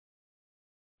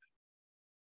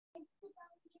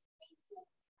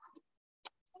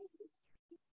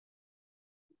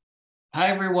Hi,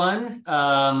 everyone.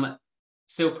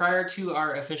 So prior to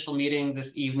our official meeting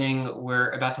this evening, we're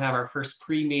about to have our first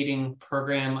pre-meeting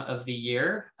program of the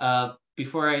year.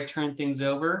 Before I turn things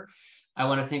over, I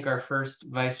want to thank our first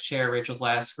Vice Chair, Rachel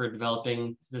Glass, for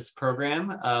developing this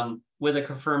program. With a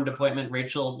confirmed appointment,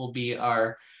 Rachel will be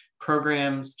our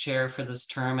programs chair for this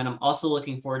term, and I'm also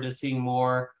looking forward to seeing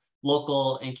more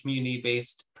local and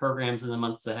community-based programs in the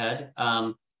months ahead.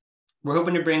 We're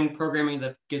hoping to bring programming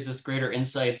that gives us greater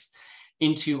insights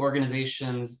into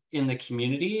organizations in the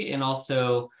community and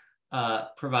also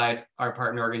provide our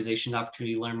partner organizations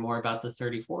opportunity to learn more about the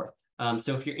 34th.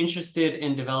 So if you're interested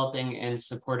in developing and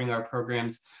supporting our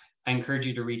programs, I encourage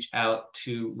you to reach out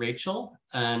to Rachel.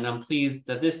 And I'm pleased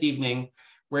that this evening,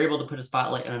 we're able to put a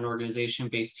spotlight on an organization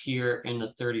based here in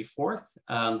the 34th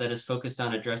that is focused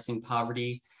on addressing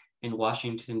poverty in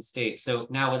Washington State. So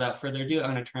now, without further ado,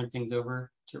 I'm going to turn things over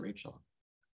to Rachel.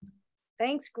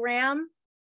 Thanks, Graham.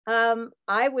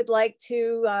 I would like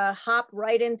to hop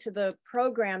right into the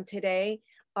program today.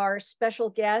 Our special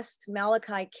guest,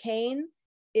 Malachi Kane,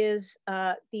 is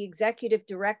the Executive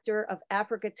Director of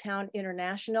Afrikatown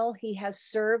International. He has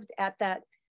served at that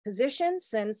position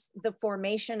since the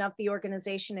formation of the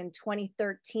organization in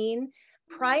 2013.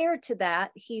 Prior to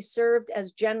that, he served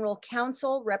as General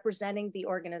Counsel representing the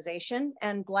organization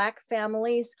and Black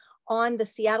families on the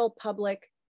Seattle Public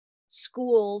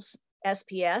Schools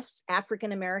SPS,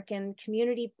 African American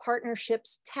Community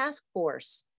Partnerships Task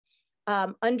Force,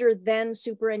 under then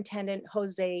Superintendent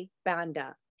Jose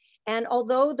Banda. And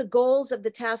although the goals of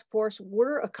the task force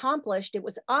were accomplished, it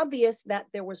was obvious that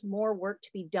there was more work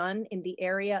to be done in the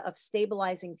area of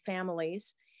stabilizing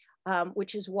families,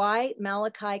 which is why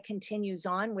Malachi continues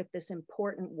on with this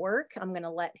important work. I'm going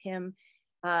to let him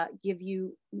give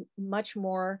you much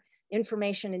more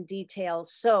information and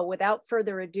details. So without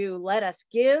further ado, let us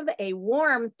give a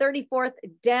warm 34th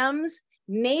Dems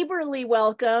neighborly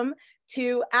welcome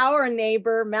to our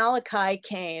neighbor, Malachi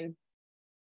Kane.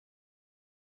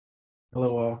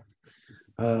 Hello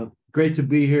all. Great to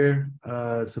be here.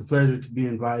 It's a pleasure to be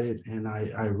invited, and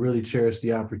I really cherish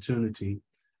the opportunity.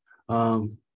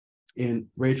 In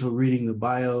Rachel reading the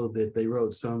bio that they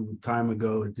wrote some time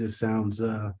ago, it just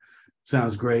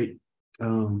sounds great.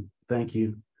 Thank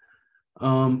you.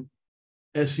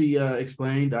 As she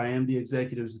explained, I am the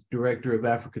Executive Director of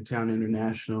Afrikatown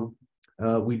International.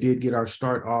 We did get our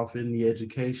start off in the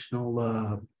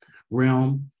educational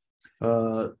realm,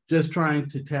 just trying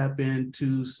to tap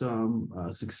into some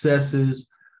successes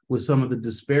with some of the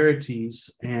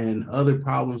disparities and other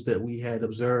problems that we had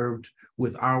observed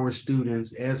with our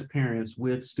students as parents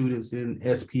with students in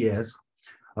SPS,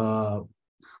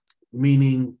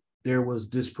 meaning there was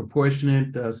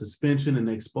disproportionate suspension and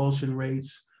expulsion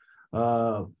rates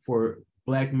for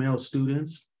Black male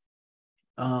students.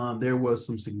 There was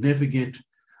some significant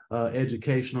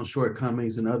educational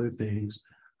shortcomings and other things.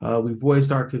 We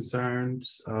voiced our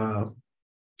concerns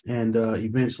and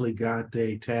eventually got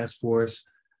a task force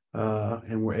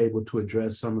and were able to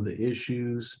address some of the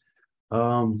issues,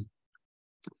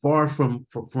 far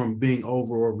from being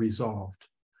over or resolved.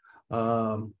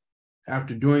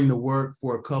 After doing the work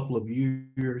for a couple of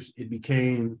years, it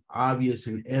became obvious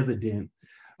and evident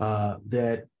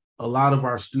that a lot of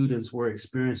our students were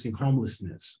experiencing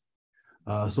homelessness.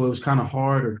 So it was kind of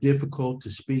hard or difficult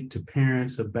to speak to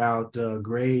parents about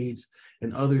grades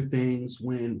and other things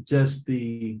when just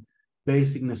the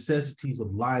basic necessities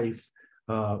of life,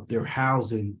 their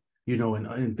housing,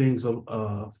 and things,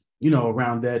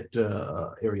 around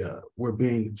that area were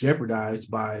being jeopardized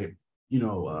by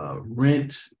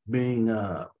rent being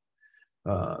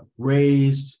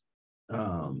raised,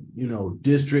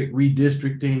 district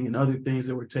redistricting and other things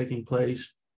that were taking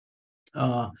place.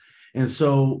 And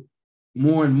so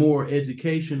more and more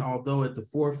education, although at the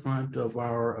forefront of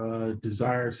our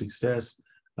desired success,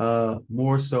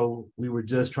 more so we were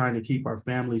just trying to keep our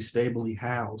families stably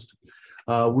housed.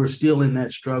 We're still in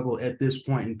that struggle at this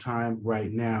point in time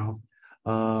right now.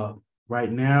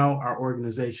 Right now, our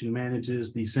organization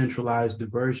manages the Centralized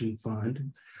Diversion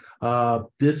Fund.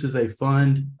 This is a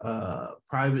fund,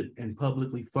 private and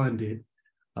publicly funded.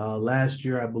 Last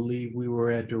year, I believe we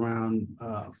were at around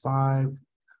 5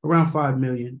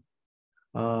 million.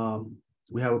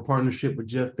 We have a partnership with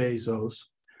Jeff Bezos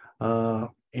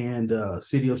and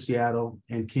City of Seattle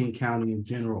and King County in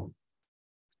general.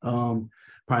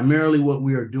 Primarily what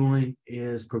we are doing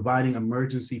is providing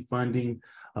emergency funding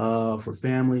for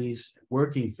families,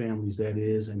 working families that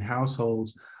is, and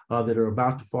households that are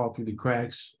about to fall through the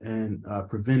cracks and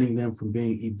preventing them from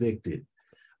being evicted.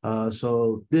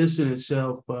 So this in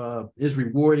itself is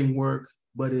rewarding work,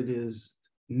 but it is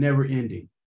never ending.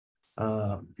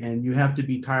 And you have to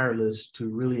be tireless to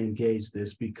really engage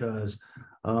this, because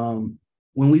when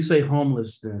we say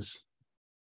homelessness,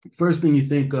 first thing you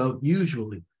think of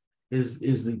usually is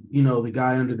the, you know, the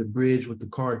guy under the bridge with the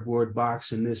cardboard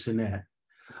box and this and that.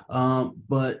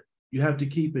 But you have to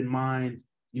keep in mind,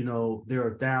 you know, there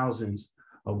are thousands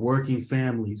of working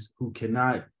families who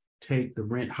cannot take the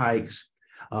rent hikes,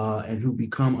 and who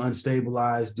become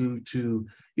unstabilized due to,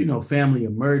 you know, family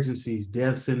emergencies,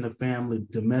 deaths in the family,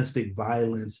 domestic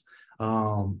violence.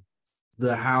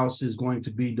 The house is going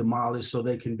to be demolished so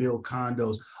they can build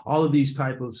condos. All of these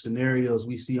type of scenarios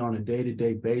we see on a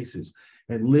day-to-day basis.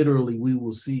 And literally we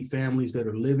will see families that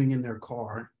are living in their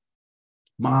car,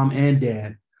 mom and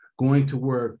dad, going to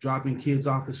work, dropping kids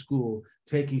off at school,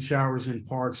 taking showers in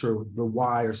parks or the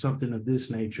Y or something of this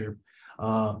nature.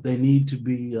 They need to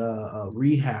be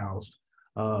rehoused.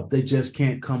 They just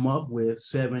can't come up with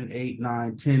 $7, $8,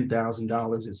 $9,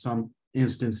 $10,000 in some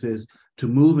instances to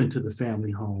move into the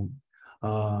family home.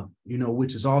 You know,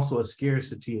 which is also a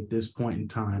scarcity at this point in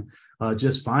time.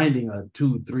 Just finding a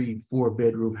 2, 3, 4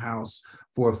 bedroom house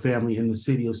for a family in the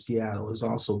city of Seattle is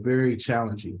also very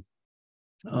challenging.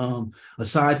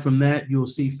 Aside from that, you'll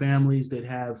see families that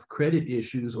have credit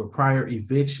issues or prior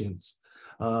evictions.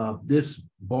 This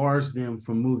bars them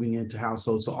from moving into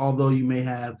households. So although you may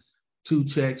have 2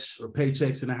 checks or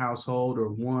paychecks in a household or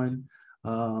one,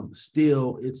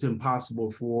 still it's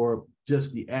impossible for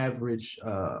just the average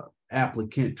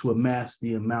applicant to amass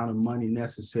the amount of money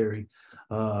necessary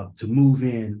to move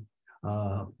in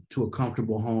to a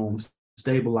comfortable home,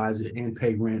 stabilize it, and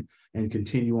pay rent and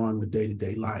continue on with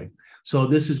day-to-day life. So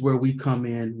this is where we come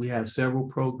in. We have several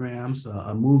programs,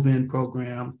 a move-in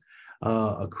program,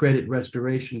 a credit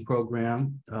restoration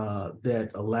program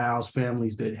that allows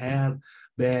families that have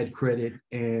bad credit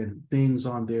and things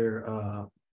on their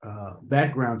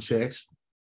background checks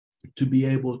to be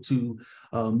able to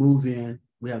move in.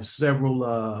 We have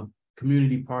several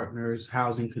community partners,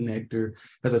 Housing Connector,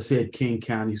 as I said, King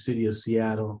County, City of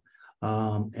Seattle,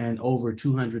 and over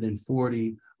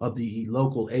 240 of the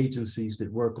local agencies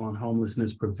that work on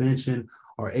homelessness prevention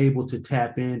are able to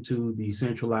tap into the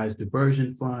centralized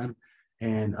diversion fund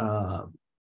and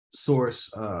source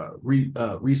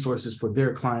resources for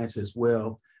their clients as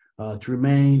well to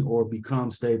remain or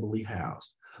become stably housed.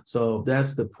 So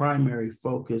that's the primary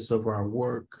focus of our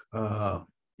work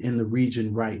in the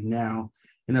region right now.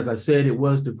 And as I said, it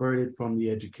was diverted from the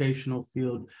educational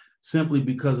field simply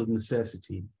because of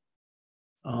necessity.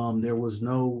 There was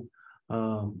no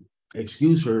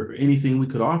excuse or anything we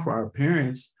could offer our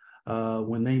parents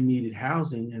when they needed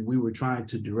housing, and we were trying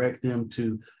to direct them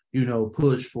to, you know,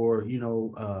 push for, you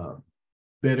know,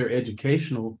 better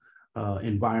educational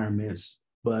environments.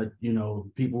 But, you know,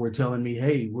 people were telling me,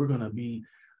 hey, we're going to be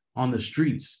on the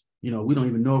streets. You know, we don't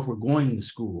even know if we're going to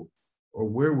school or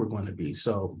where we're going to be.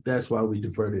 So that's why we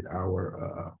diverted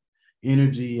our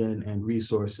energy and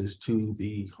resources to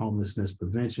the homelessness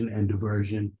prevention and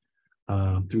diversion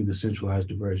through the centralized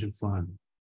diversion fund.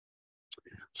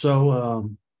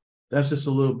 So that's just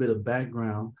a little bit of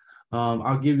background.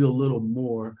 I'll give you a little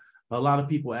more. A lot of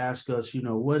people ask us, you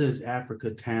know, what is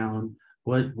Afrikatown?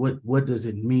 What does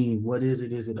it mean? What is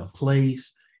it? Is it a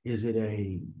place? Is it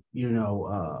a, you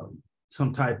know,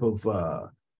 some type of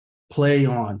play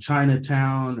on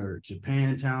Chinatown or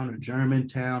Japantown or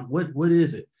Germantown? What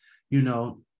is it? You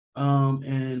know,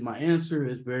 and my answer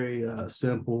is very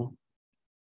simple.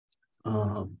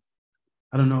 I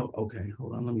don't know. Okay,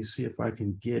 hold on. Let me see if I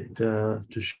can get to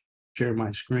share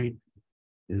my screen.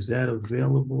 Is that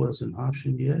available as an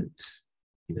option yet?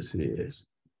 Yes, it is.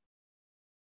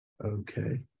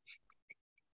 Okay.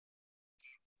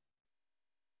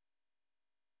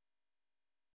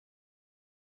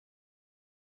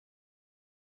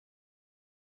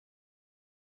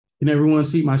 Can everyone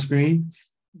see my screen?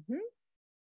 Mm-hmm.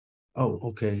 Oh,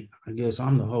 okay. I guess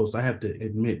I'm the host. I have to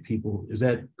admit people. Is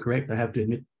that correct? I have to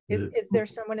admit. Is there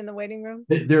someone in the waiting room?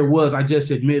 There was. I just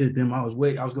admitted them. I was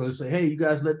going to say, hey, you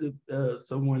guys let the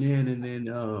someone in, and then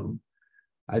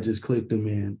I just clicked them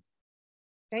in.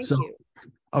 Thank you.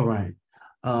 All right.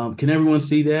 Can everyone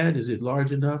see that? Is it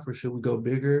large enough, or should we go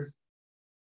bigger?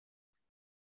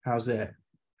 How's that?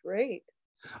 Great.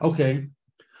 Okay.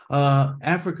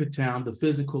 Afrikatown, the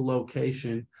physical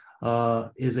location,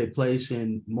 is a place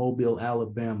in Mobile,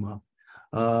 Alabama.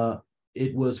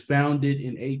 It was founded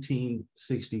in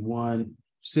 1861.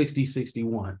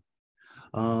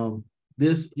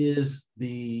 This is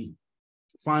the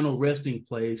final resting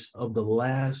place of the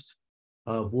last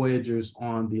voyagers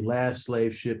on the last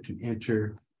slave ship to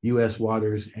enter U.S.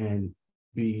 waters and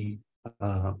be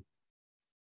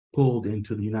pulled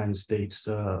into the United States,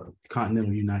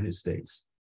 continental United States.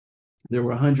 There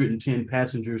were 110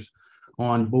 passengers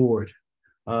on board.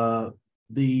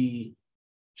 The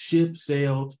ship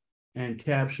sailed and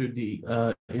captured the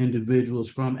individuals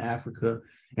from Africa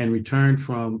and returned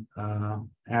from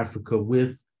Africa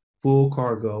with full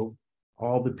cargo,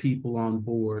 all the people on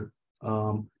board.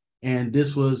 And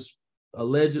this was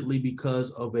allegedly because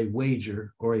of a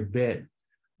wager or a bet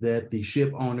that the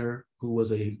ship owner, who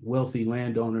was a wealthy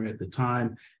landowner at the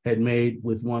time, had made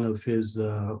with one of his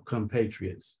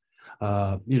compatriots.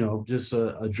 Just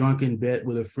a drunken bet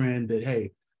with a friend that,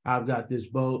 hey, I've got this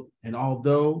boat. And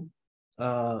although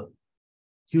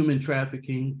human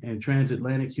trafficking and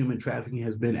transatlantic human trafficking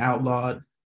has been outlawed,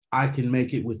 I can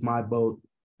make it with my boat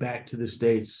back to the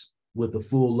States with a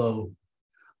full load.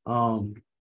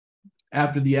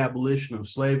 After the abolition of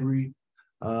slavery,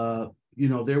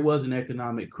 there was an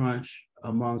economic crunch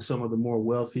among some of the more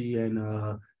wealthy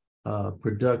and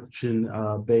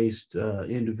production-based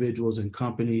individuals and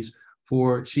companies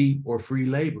for cheap or free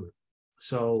labor.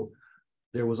 So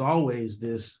there was always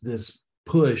this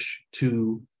push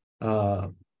to,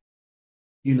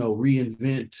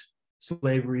 reinvent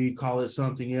slavery, call it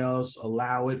something else,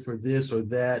 allow it for this or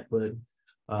that, but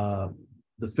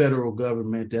the federal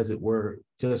government, as it were,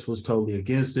 just was totally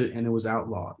against it, and it was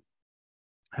outlawed.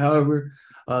 However,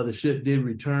 the ship did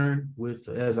return with,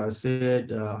 as I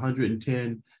said,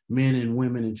 110 men and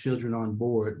women and children on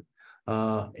board,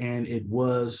 and it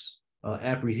was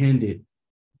apprehended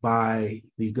by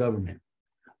the government.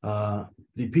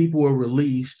 The people were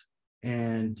released,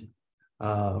 and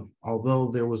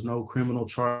although there was no criminal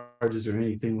charges or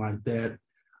anything like that,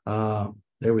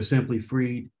 they were simply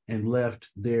freed and left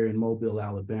there in Mobile,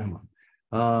 Alabama.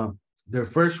 Their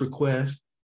first request,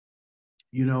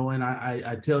 and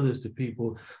I tell this to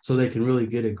people so they can really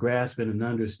get a grasp and an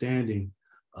understanding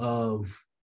of,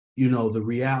 the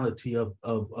reality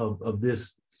of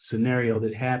this scenario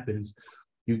that happens.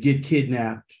 You get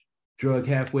kidnapped, drugged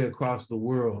halfway across the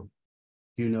world,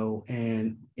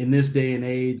 and in this day and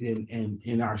age and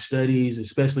in our studies,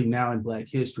 especially now in Black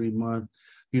History Month,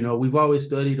 we've always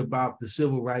studied about the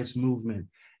civil rights movement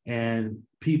and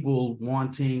people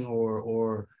wanting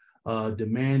or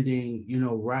demanding,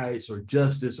 rights or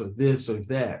justice or this or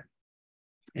that.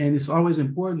 And it's always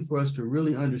important for us to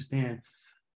really understand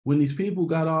when these people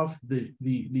got off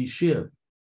the ship,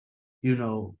 they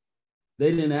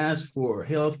didn't ask for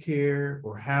health care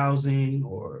or housing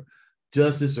or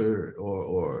justice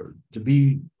or to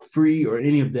be free or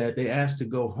any of that. They asked to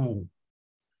go home,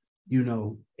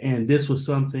 and this was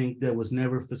something that was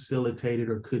never facilitated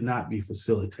or could not be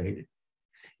facilitated.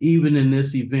 Even in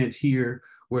this event here,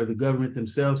 where the government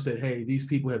themselves said, hey, these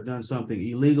people have done something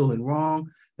illegal and wrong,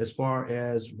 as far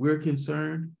as we're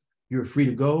concerned, you're free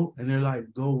to go. And they're like,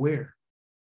 go where?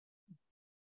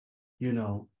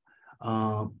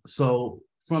 So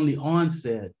from the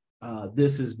onset,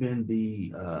 this has been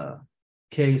the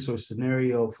case or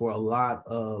scenario for a lot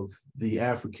of the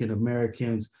African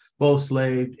Americans, both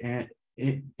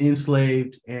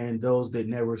enslaved and those that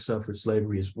never suffered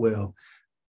slavery as well.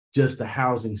 Just the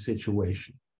housing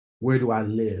situation. Where do I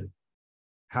live?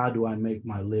 How do I make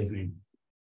my living?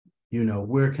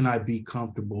 Where can I be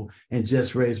comfortable and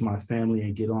just raise my family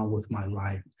and get on with my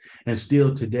life? And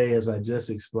still today, as I just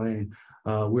explained,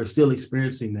 we're still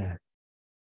experiencing that.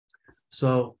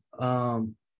 So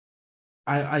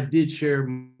I did share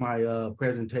my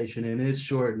presentation, and it's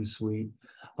short and sweet.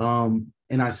 And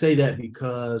I say that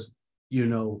because,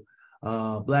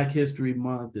 Black History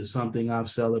Month is something I've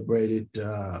celebrated.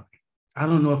 I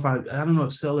don't know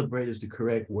if celebrate is the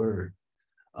correct word.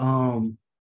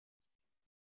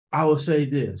 I will say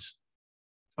this.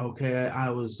 Okay, I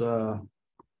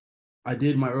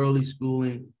did my early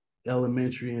schooling,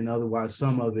 elementary and otherwise,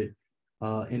 some of it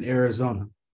in Arizona,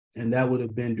 and that would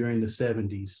have been during the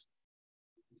 70s.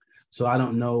 So I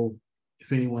don't know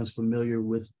if anyone's familiar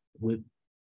with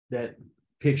that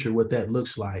picture, what that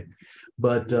looks like,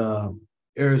 but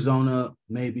Arizona,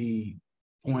 maybe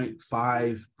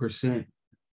 0.5%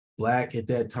 Black at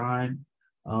that time,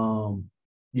 and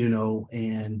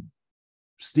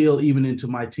still even into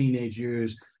my teenage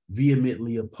years,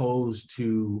 vehemently opposed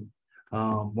to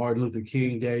Martin Luther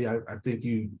King Day. I think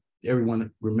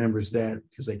everyone remembers that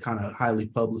because they kind of highly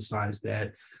publicized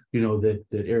that, that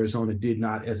Arizona did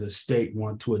not as a state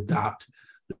want to adopt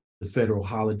the federal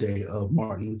holiday of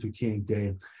Martin Luther King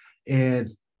Day.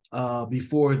 And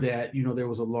before that, there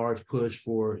was a large push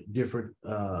for different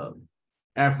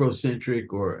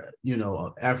Afrocentric or,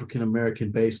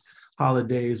 African-American based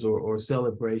holidays or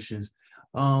celebrations.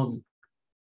 To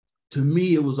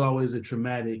me, it was always a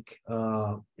traumatic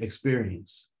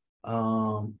experience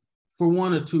for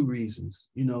one or two reasons.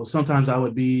 Sometimes I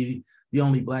would be the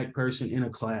only Black person in a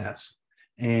class.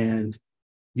 And,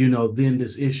 you know, then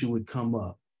this issue would come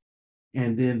up,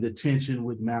 and then the tension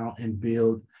would mount and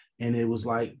build. And it was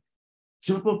like,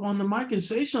 jump up on the mic and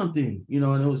say something, you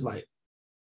know, and it was like,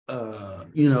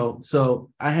 you know, so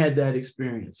I had that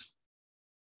experience.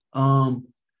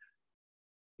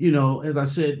 You know, as I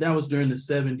said, that was during the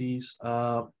 70s.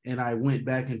 And I went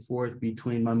back and forth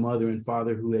between my mother and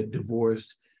father, who had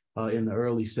divorced in the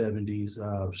early 70s,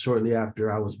 shortly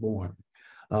after I was born.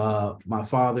 My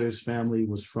father's family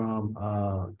was from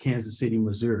Kansas City,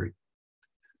 Missouri.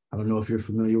 I don't know if you're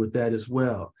familiar with that as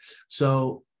well.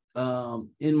 So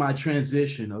in my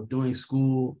transition of doing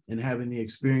school and having the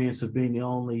experience of being the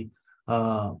only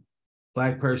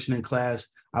Black person in class,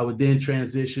 I would then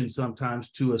transition sometimes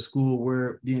to a school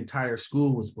where the entire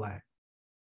school was Black.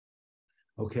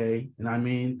 Okay, and I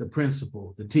mean the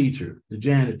principal, the teacher, the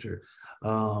janitor,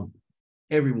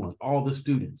 everyone, all the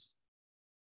students.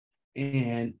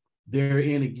 And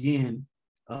therein again,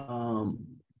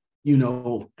 you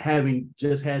know, having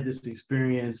just had this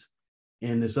experience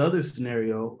in this other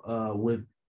scenario with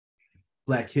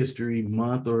Black History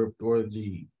Month or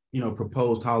the, you know,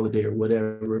 proposed holiday or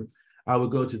whatever, I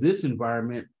would go to this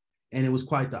environment and it was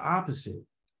quite the opposite.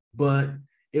 But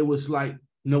it was like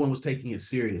no one was taking it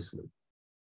seriously,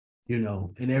 you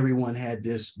know, and everyone had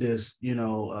this, you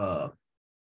know,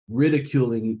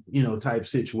 ridiculing, you know, type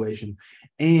situation.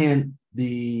 And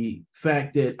the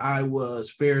fact that I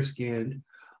was fair-skinned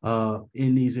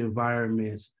in these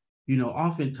environments, you know,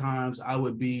 oftentimes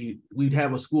we'd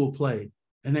have a school play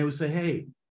and they would say, hey,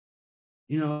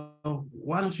 you know,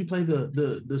 why don't you play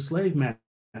the slave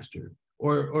master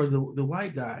or the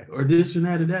white guy or this and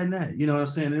that or that and that, you know what I'm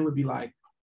saying? And it would be like,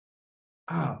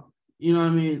 oh, you know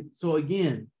what I mean? So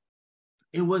again,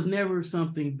 it was never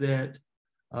something that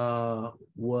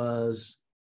was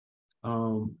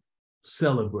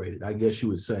celebrated, I guess you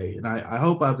would say. And I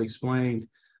hope I've explained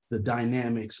the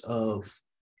dynamics of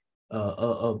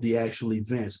the actual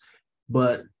events.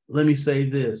 But let me say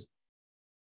this,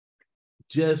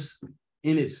 just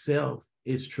in itself,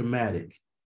 it's traumatic,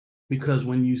 because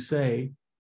when you say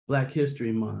Black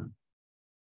History Month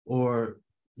or,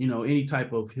 you know, any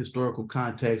type of historical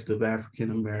context of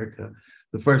African America,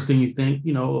 the first thing you think,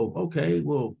 you know, okay,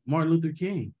 well, Martin Luther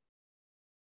King.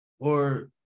 Or,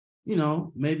 you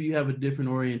know, maybe you have a different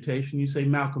orientation, you say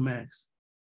Malcolm X,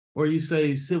 or you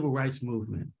say Civil Rights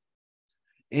Movement.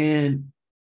 And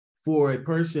for a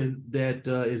person that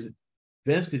is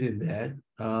vested in that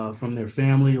from their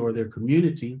family or their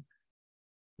community,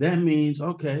 that means,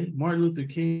 okay, Martin Luther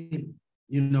King,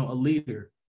 you know, a leader,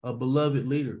 a beloved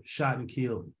leader, shot and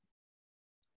killed.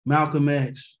 Malcolm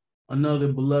X,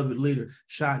 another beloved leader,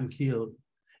 shot and killed.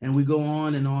 And we go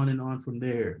on and on and on from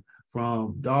there,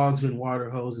 from dogs and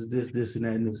water hoses, this and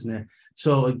that, and this and that.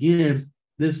 So again,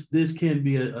 this can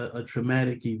be a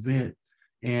traumatic event.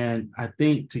 And I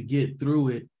think to get through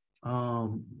it,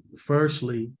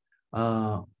 firstly,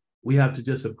 we have to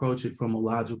just approach it from a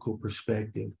logical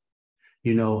perspective,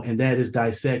 you know, and that is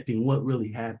dissecting what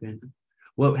really happened,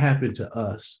 what happened to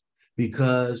us,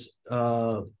 because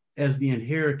as the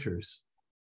inheritors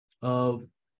of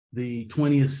the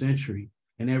 20th century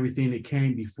and everything that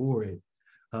came before it,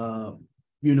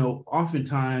 you know,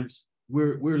 oftentimes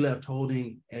we're left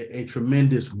holding a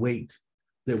tremendous weight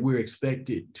that we're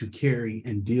expected to carry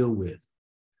and deal with.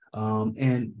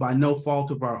 And by no fault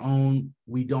of our own,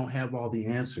 we don't have all the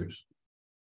answers.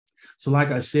 So like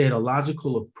I said, a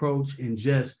logical approach in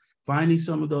just finding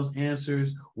some of those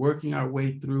answers, working our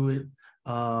way through it,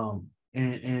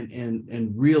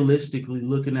 and realistically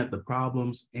looking at the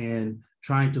problems and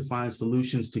trying to find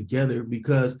solutions together,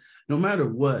 because no matter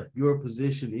what your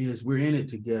position is, we're in it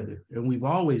together, and we've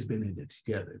always been in it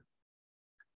together.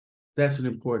 That's an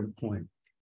important point.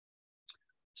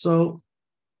 So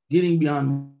getting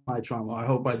beyond my trauma, I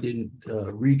hope I didn't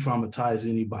re-traumatize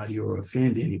anybody or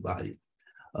offend anybody.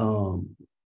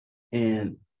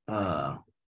 And I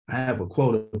have a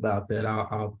quote about that.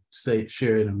 I'll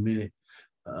share it in a minute.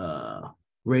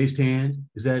 Raised hand,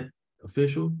 is that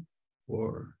official?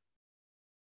 Or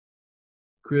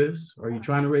Chris, are you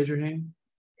trying to raise your hand?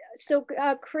 So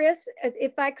Chris,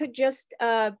 if I could just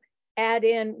add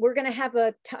in, we're going to have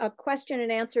a question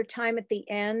and answer time at the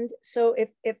end. So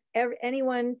if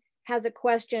anyone has a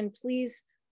question, please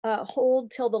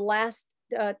hold till the last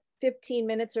 15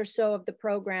 minutes or so of the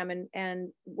program, and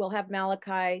we'll have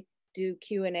Malachi do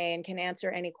Q&A and can answer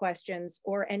any questions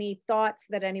or any thoughts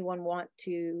that anyone wants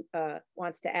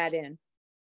to add in.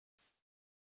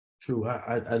 True,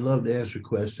 I'd love to answer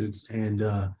questions, and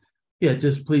yeah,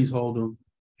 just please hold them.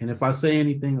 And if I say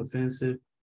anything offensive,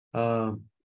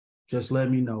 just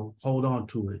let me know. Hold on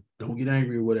to it. Don't get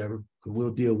angry or whatever, because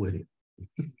we'll deal with it.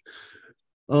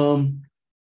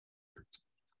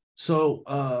 So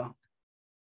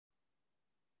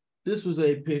this was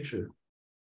a picture,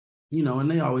 and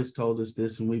they always told us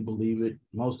this, and we believe it,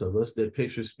 most of us, that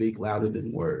pictures speak louder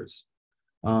than words.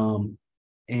 And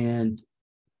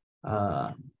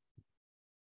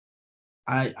I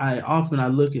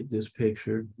often look at this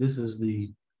picture. This is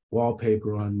the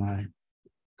wallpaper on my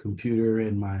computer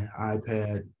and my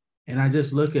iPad, and I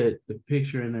just look at the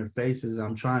picture and their faces.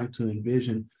 I'm trying to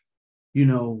envision,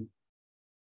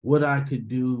 what I could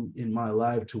do in my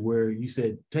life to where you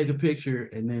said, take a picture,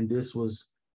 and then this was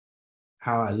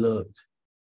how I looked.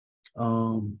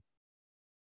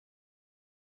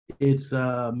 It's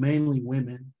mainly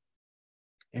women,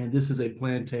 and this is a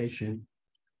plantation.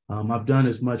 I've done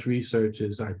as much research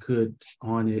as I could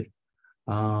on it.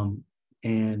 Like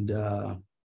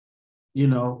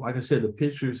I said, the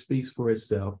picture speaks for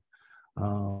itself.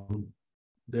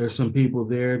 There's some people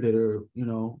there that are,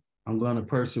 I'm going to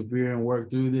persevere and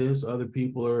work through this. Other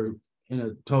people are in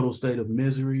a total state of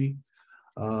misery.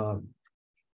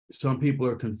 Some people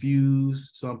are confused.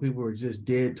 Some people are just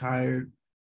dead tired.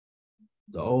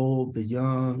 The old, the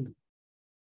young,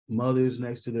 mothers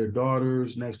next to their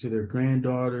daughters, next to their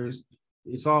granddaughters.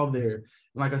 It's all there.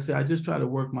 And like I said, I just try to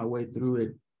work my way through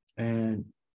it. And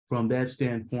from that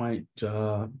standpoint,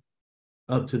 up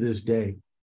to this day,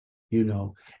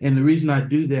 And the reason I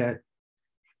do that,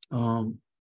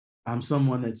 I'm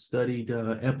someone that studied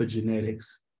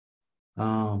epigenetics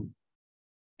and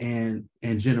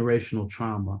generational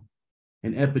trauma.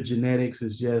 And epigenetics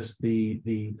is just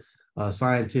the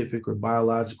scientific or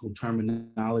biological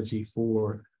terminology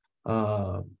for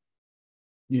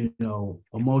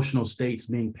emotional states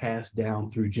being passed down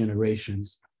through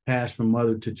generations, passed from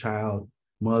mother to child,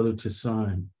 mother to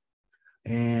son.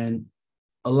 And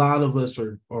a lot of us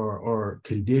are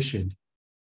conditioned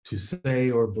to say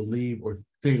or believe or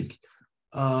think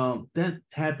that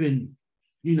happened,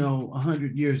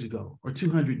 100 years ago or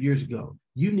 200 years ago.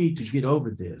 You need to get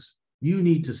over this. You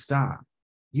need to stop.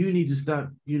 You need to stop,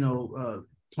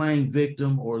 playing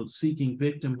victim or seeking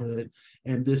victimhood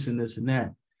and this and this and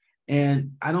that.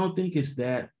 And I don't think it's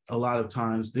that. A lot of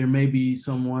times there may be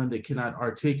someone that cannot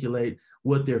articulate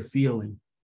what they're feeling,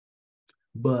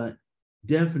 but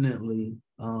definitely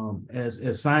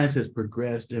as science has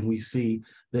progressed and we see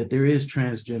that there is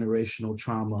transgenerational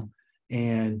trauma,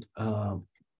 and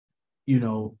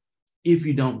if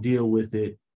you don't deal with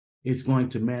it, it's going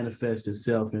to manifest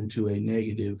itself into a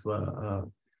negative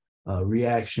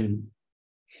reaction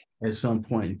at some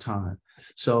point in time.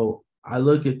 So I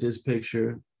look at this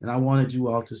picture, and I wanted you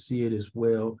all to see it as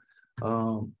well,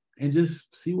 and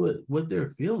just see what they're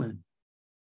feeling,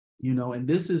 and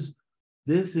this is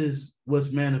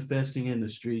what's manifesting in the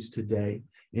streets today,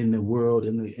 in the world,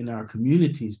 in our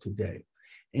communities today.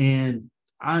 And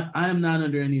I am not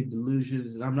under any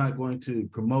delusions, and I'm not going to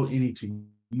promote any to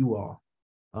you all.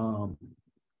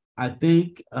 I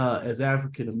think as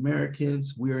African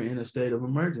Americans, we are in a state of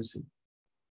emergency.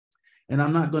 And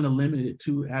I'm not going to limit it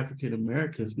to African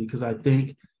Americans, because I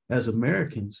think as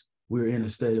Americans, we're in a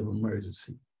state of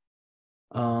emergency.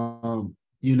 And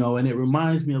it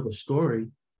reminds me of a story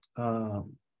or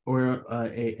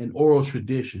an oral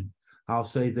tradition, I'll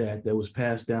say that was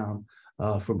passed down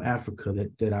from Africa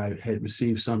that I had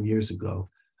received some years ago.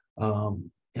 And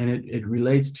it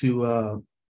relates to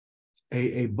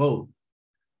a boat,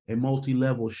 a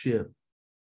multi-level ship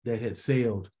that had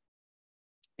sailed.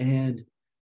 And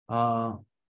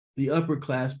the upper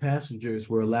class passengers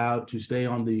were allowed to stay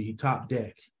on the top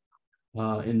deck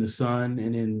in the sun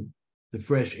and in the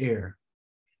fresh air.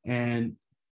 And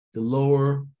the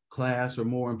lower class or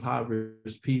more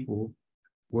impoverished people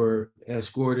were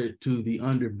escorted to the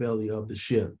underbelly of the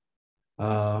ship.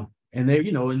 And they,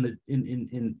 in the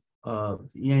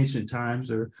ancient times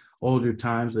or older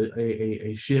times,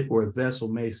 a ship or a vessel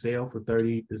may sail for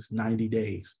 30 to 90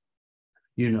 days,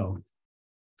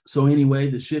 So anyway,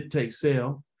 the ship takes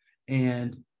sail,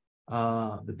 and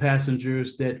the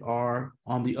passengers that are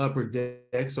on the upper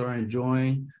decks are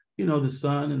enjoying, the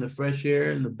sun and the fresh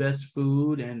air and the best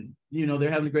food, and,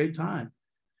 they're having a great time.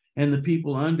 And the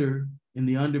people in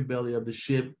the underbelly of the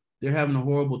ship, they're having a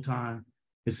horrible time.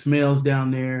 It smells down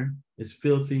there. It's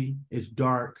filthy. It's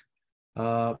dark.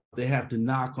 They have to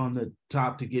knock on the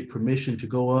top to get permission to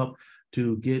go up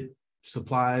to get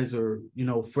supplies or,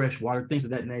 fresh water, things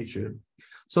of that nature.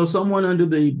 So someone under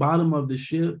the bottom of the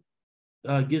ship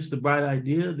gets the bright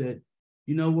idea that,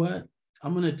 you know what,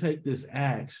 I'm going to take this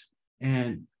axe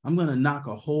and I'm going to knock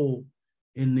a hole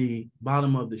in the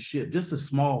bottom of the ship, just a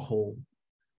small hole,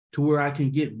 to where I can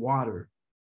get water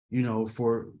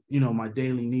for, my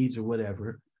daily needs or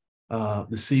whatever,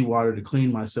 the seawater to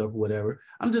clean myself or whatever.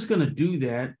 I'm just going to do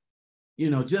that,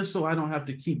 just so I don't have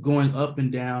to keep going up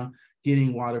and down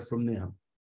getting water from them.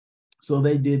 So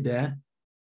they did that.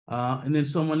 And then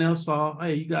someone else saw,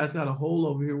 hey, you guys got a hole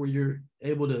over here where you're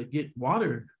able to get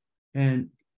water, and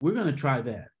we're going to try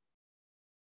that.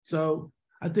 So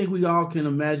I think we all can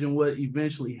imagine what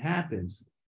eventually happens.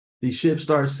 The ship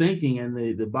starts sinking and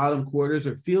the bottom quarters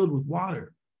are filled with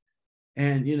water.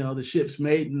 And, the ship's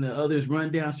mate and the others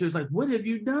run downstairs like, what have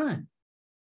you done?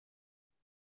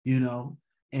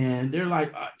 And they're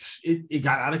like, it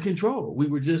got out of control. We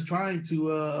were just trying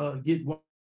to get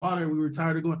water. We were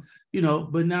tired of going,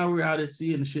 but now we're out at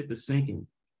sea and the ship is sinking.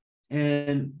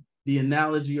 And the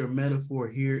analogy or metaphor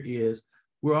here is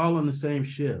we're all on the same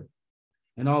ship.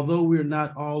 And although we're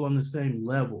not all on the same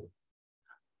level,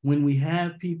 when we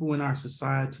have people in our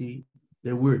society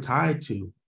that we're tied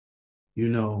to,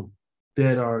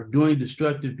 that are doing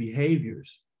destructive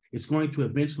behaviors, it's going to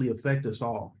eventually affect us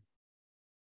all.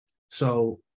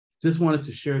 So just wanted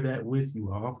to share that with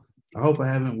you all. I hope I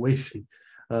haven't wasted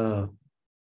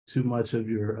too much of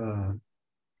your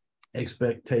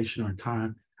expectation or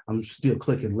time. I'm still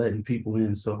clicking, letting people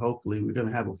in. So hopefully we're going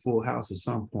to have a full house at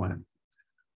some point.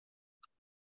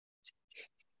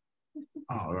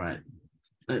 All right.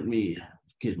 Let me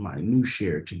get my new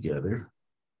share together.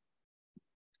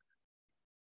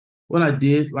 What I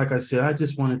did, like I said, I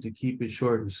just wanted to keep it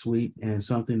short and sweet and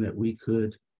something that we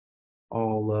could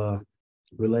all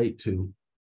relate to.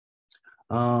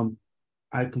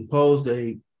 I composed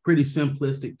a pretty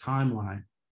simplistic timeline.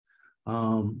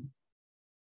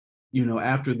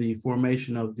 After the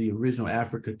formation of the original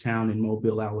Afrikatown in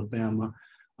Mobile, Alabama,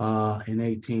 in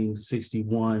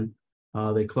 1861,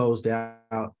 they closed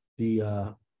out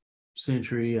the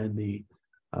century and the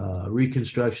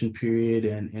Reconstruction period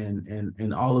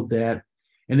and all of that.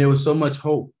 And there was so much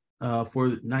hope for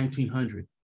 1900.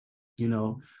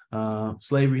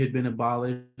 Slavery had been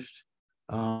abolished.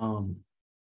 And,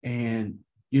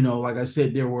 like I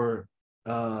said, there were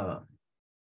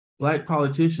Black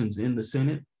politicians in the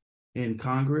Senate, in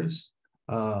Congress,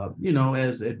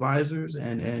 as advisors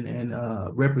and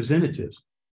representatives,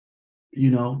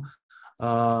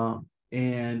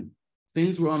 and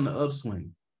things were on the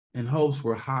upswing and hopes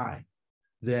were high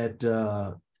that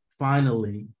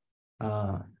finally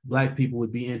Black people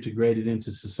would be integrated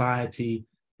into society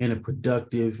in a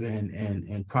productive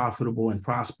and profitable and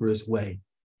prosperous way.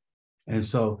 And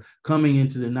so coming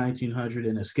into the 1900s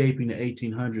and escaping the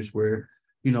 1800s where,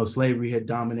 slavery had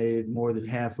dominated more than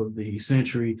half of the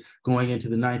century, going into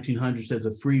the 1900s as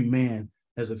a free man,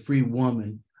 as a free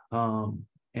woman,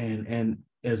 and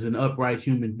as an upright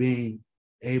human being,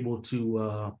 able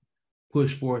to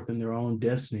push forth in their own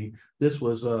destiny. This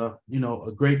was, a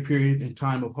great period and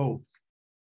time of hope.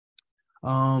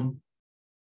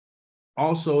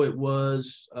 Also, it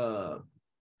was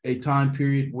a time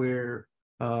period where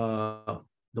the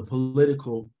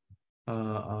political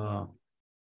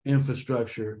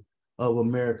infrastructure of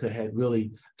America had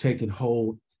really taken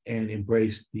hold and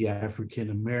embraced the African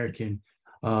American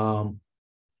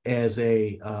as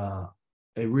a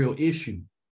real issue.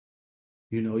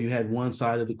 You had one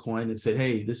side of the coin that said,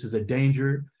 hey, this is a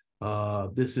danger.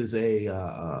 This is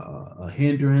a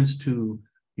hindrance to,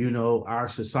 our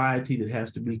society that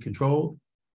has to be controlled.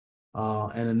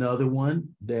 And another one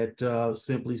that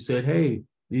simply said, hey,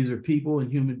 these are people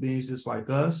and human beings just like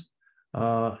us,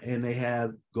 and they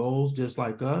have goals just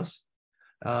like us.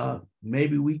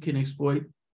 Maybe we can exploit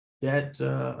that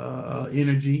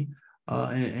energy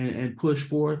and push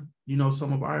forth,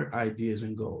 some of our ideas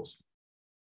and goals.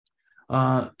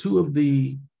 Two of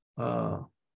the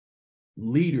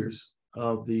leaders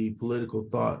of the political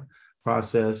thought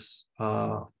process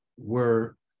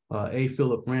were A.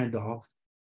 Philip Randolph,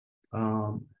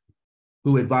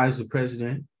 who advised the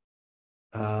president.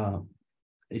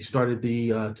 He started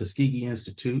the Tuskegee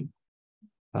Institute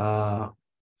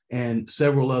and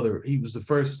several other. He was the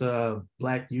first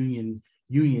Black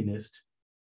unionist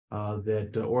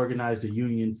that organized a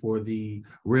union for the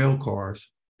rail cars.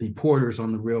 The porters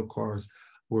on the rail cars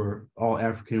were all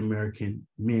African-American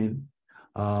men,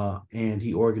 and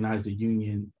he organized a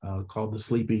union called the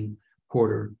Sleeping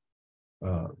Car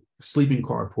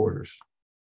Porters.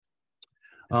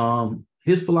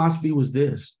 His philosophy was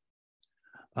this: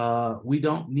 we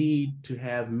don't need to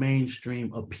have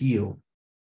mainstream appeal,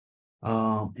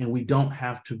 and we don't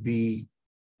have to be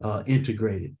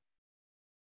integrated.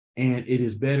 And it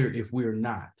is better if we're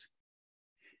not,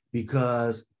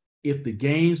 because if the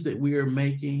gains that we are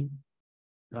making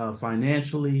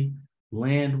financially,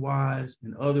 land-wise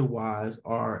and otherwise,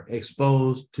 are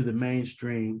exposed to the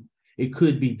mainstream, it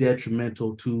could be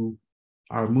detrimental to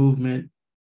our movement,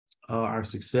 our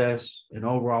success, and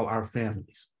overall our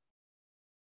families.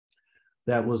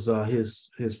 That was his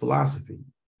philosophy.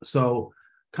 So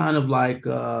kind of like,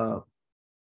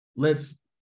 let's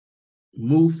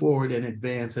move forward and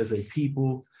advance as a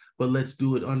people, but let's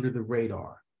do it under the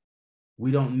radar.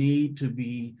 We don't need to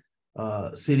be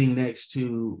sitting next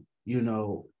to,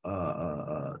 the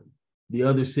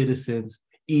other citizens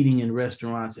eating in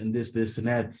restaurants and this and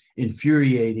that,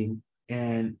 infuriating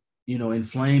and,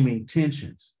 inflaming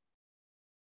tensions.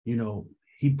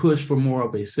 He pushed for more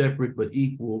of a separate but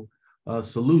equal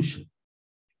solution.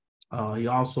 He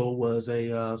also was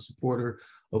a supporter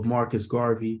of Marcus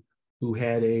Garvey, who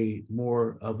had a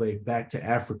more of a back to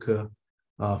Africa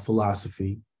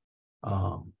philosophy.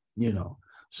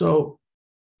 So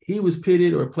he was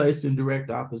pitted or placed in direct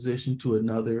opposition to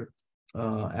another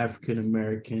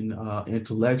African-American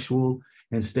intellectual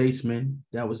and statesman.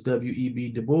 That was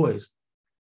W.E.B. Du Bois,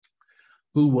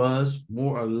 who was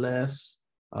more or less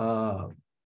the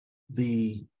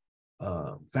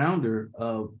founder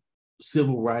of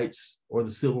civil rights, or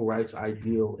the civil rights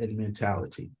ideal and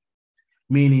mentality,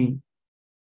 meaning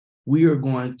we are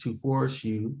going to force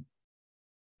you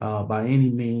by any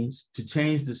means to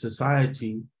change the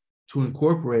society to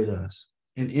incorporate us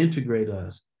and integrate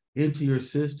us into your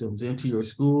systems, into your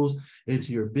schools,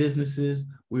 into your businesses.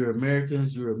 We're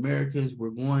Americans, you're Americans. We're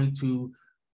going to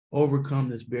overcome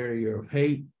this barrier of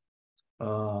hate,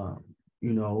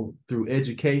 through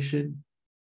education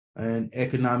and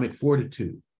economic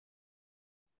fortitude.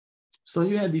 So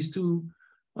you had these two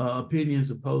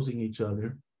opinions opposing each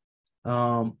other.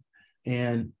 Let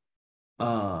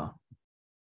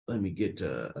me get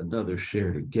another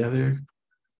share together.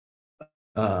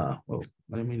 I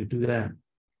didn't mean to do that.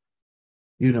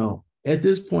 At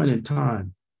this point in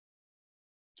time,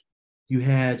 you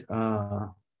had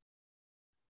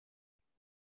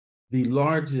the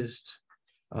largest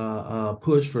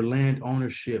push for land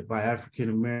ownership by African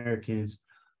Americans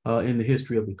in the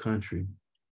history of the country.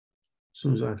 As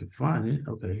soon as I can find it.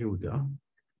 Okay, here we go.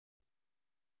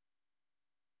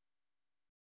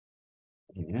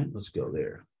 And let's go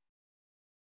there.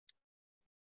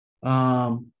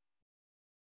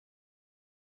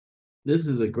 This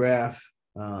is a graph.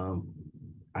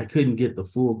 I couldn't get the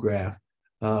full graph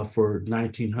for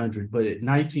 1900, but at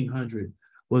 1900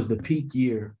 was the peak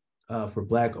year for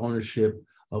Black ownership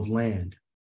of land.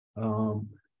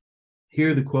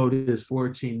 Here the quote is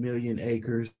 14 million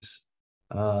acres.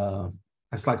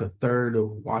 That's like a third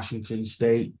of Washington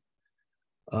state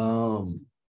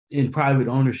in private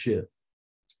ownership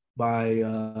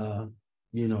by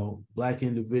Black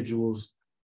individuals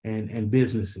and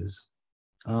businesses.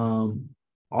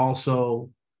 Also,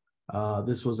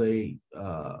 this was a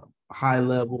high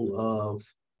level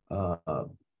of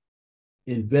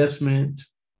investment,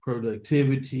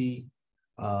 productivity,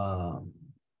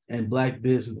 and Black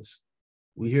business.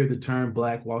 We hear the term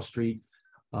Black Wall Street,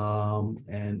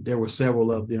 and there were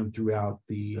several of them throughout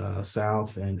the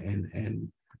South and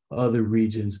other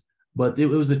regions. But it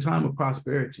was a time of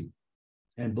prosperity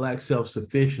and Black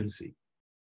self-sufficiency.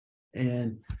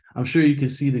 And I'm sure you can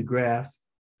see the graph,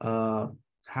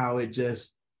 how it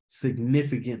just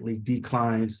significantly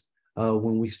declines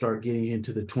when we start getting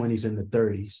into the 20s and the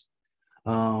 30s.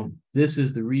 This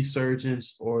is the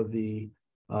resurgence or the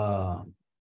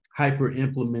hyper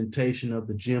implementation of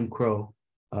the Jim Crow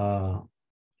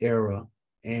era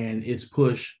and its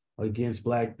push against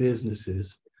Black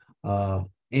businesses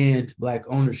and Black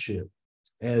ownership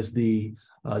as the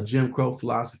Jim Crow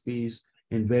philosophies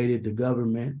invaded the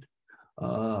government.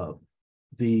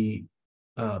 The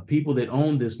people that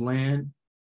owned this land,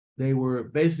 they were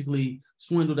basically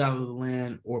swindled out of the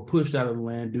land or pushed out of the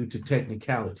land due to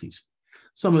technicalities.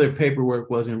 Some of their paperwork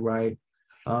wasn't right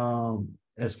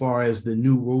as far as the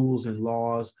new rules and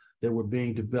laws that were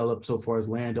being developed so far as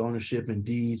land ownership and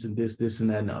deeds and this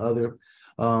and that and the other.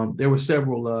 There were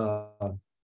several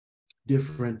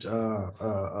different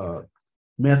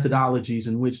methodologies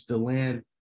in which the land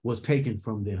was taken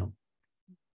from them.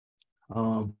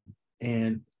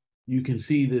 And you can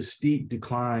see this steep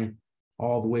decline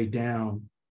all the way down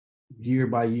year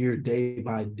by year, day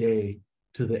by day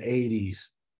to the 80s,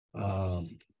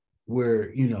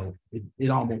 where, it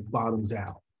almost bottoms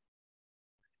out.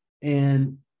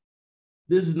 And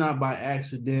this is not by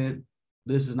accident.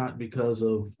 This is not because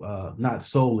of, not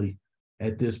solely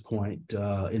at this point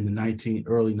in the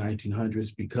early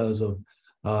 1900s, because of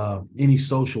any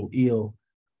social ill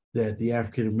that the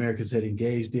African Americans had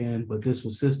engaged in, but this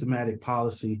was systematic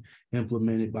policy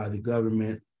implemented by the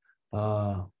government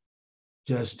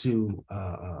just to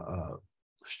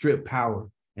strip power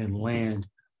and land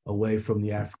away from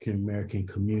the African American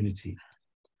community.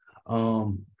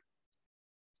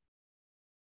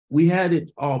 We had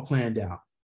it all planned out,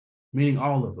 meaning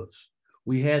all of us.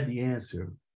 We had the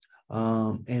answer.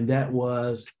 And that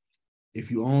was,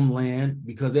 if you own land,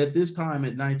 because at this time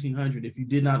at 1900, if you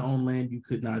did not own land, you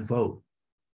could not vote.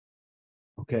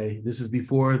 Okay, this is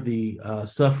before the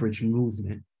suffrage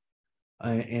movement.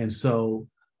 And so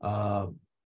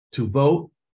to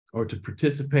vote or to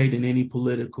participate in any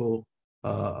political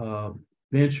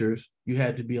ventures, you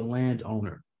had to be a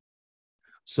landowner.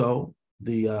 So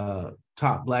the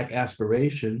top Black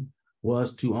aspiration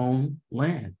was to own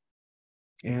land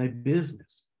and a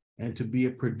business and to be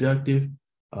a productive,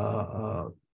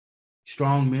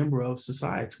 strong member of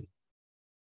society.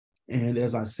 And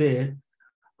as I said,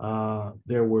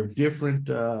 there were different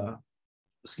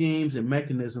schemes and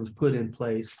mechanisms put in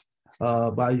place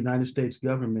by the United States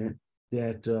government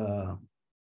that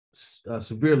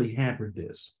severely hampered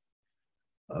this.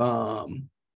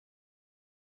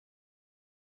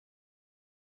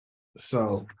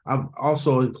 So I've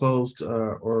also enclosed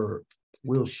or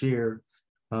will share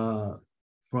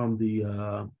from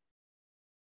the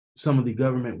some of the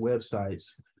government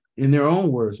websites in their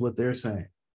own words what they're saying,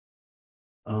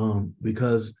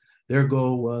 because their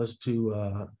goal was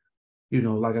to you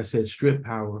know, like I said, strip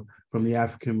power from the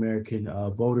African American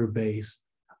voter base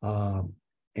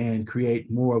and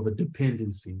create more of a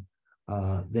dependency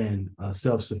than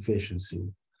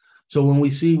self-sufficiency. So when we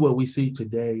see what we see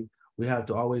today, we have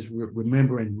to always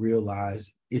remember and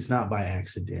realize it's not by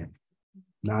accident,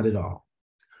 not at all.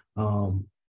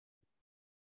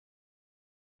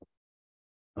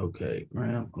 Okay,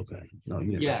 Graham. Okay, no,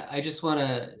 you didn't. Yeah, I just want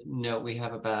to note we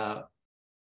have about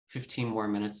 15 more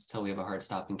minutes till we have a hard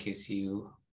stop in case you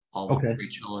all want to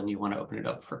Rachel and you want to open it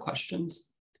up for questions.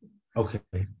 Okay,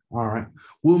 all right.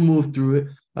 We'll move through it.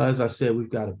 As I said,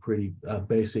 we've got a pretty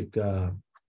basic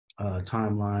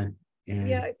timeline. And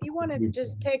yeah, if you want to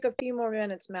just take a few more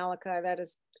minutes, Malachi, that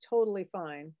is totally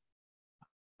fine.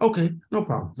 Okay, no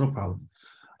problem, no problem.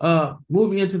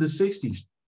 Moving into the 60s.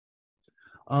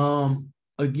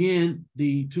 Again,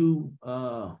 the two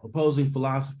opposing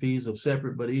philosophies of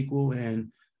separate but equal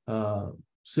and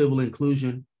civil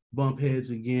inclusion bump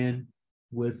heads again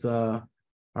with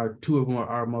our two of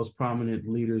our most prominent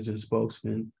leaders and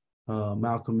spokesmen,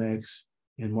 Malcolm X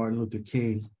and Martin Luther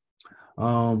King.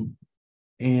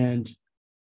 And,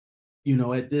 you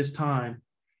know, at this time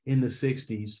in the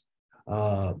 60s,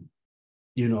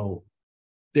 you know,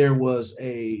 there was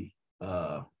a,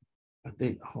 I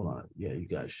think, hold on. Yeah, you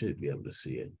guys should be able to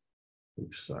see it.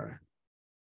 Oops, sorry.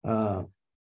 The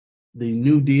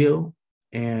New Deal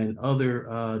and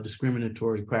other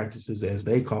discriminatory practices, as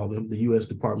they call them, the U.S.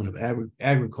 Department of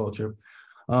Agriculture,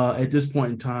 at this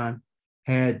point in time,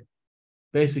 had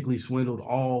basically swindled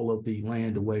all of the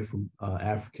land away from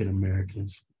African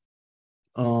Americans.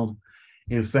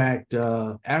 In fact,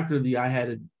 after the I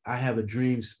Have a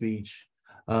Dream speech,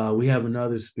 we have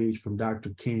another speech from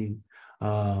Dr. King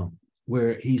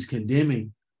where he's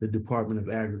condemning the Department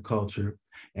of Agriculture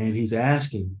and he's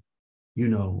asking, you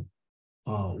know,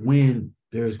 when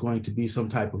there's going to be some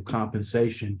type of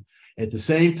compensation. At the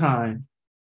same time,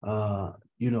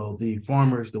 you know, the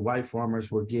farmers, the white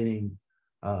farmers were getting,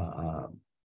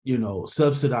 you know,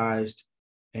 subsidized,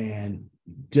 and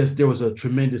just there was a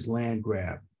tremendous land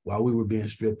grab while we were being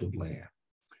stripped of land,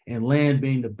 and land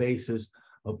being the basis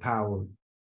of power.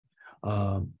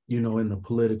 You know, in the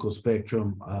political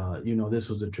spectrum, you know, this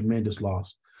was a tremendous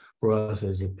loss for us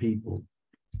as a people.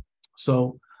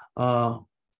 So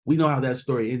we know how that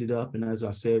story ended up. And as I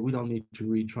said, we don't need to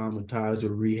re-traumatize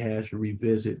or rehash or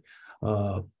revisit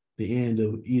the end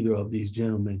of either of these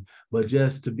gentlemen, but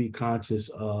just to be conscious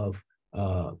of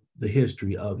the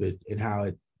history of it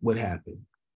and what happened.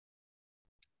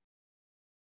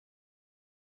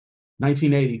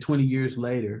 1980, 20 years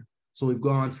later. So we've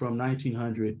gone from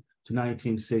 1900 to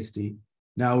 1960.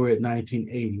 Now we're at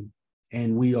 1980,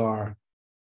 and we are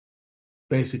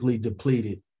basically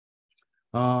depleted.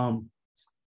 Let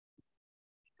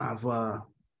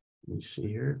me see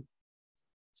here.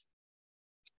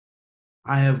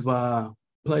 I have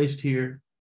placed here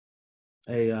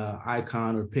a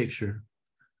icon or picture.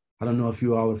 I don't know if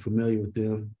you all are familiar with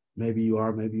them. Maybe you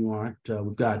are, maybe you aren't.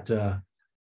 We've got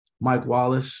Mike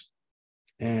Wallace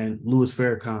and Louis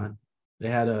Farrakhan. They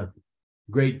had a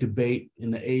great debate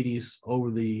in the 80s over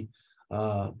the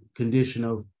condition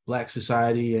of Black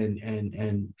society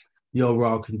and the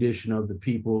overall condition of the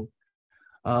people.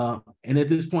 And at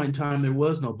this point in time, there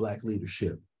was no Black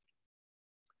leadership.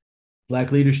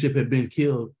 Black leadership had been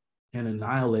killed and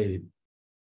annihilated,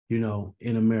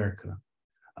 in America.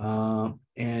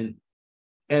 And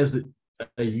as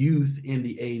a youth in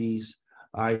the 80s,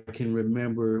 I can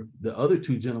remember the other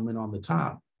two gentlemen on the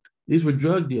top. These were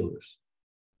drug dealers.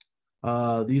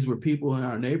 These were people in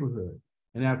our neighborhood.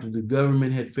 And after the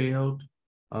government had failed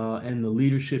and the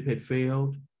leadership had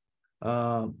failed,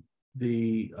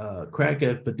 the crack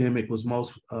epidemic was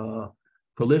most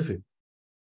prolific.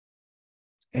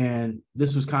 And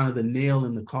this was kind of the nail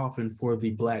in the coffin for the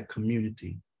Black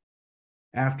community.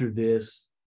 After this,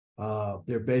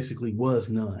 there basically was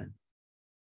none.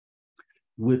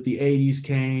 With the 80s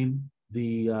came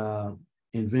the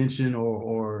invention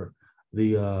or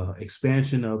the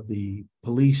expansion of the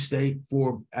police state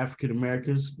for African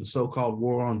Americans, the so-called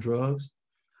war on drugs,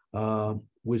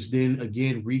 which then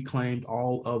again reclaimed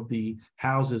all of the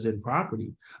houses and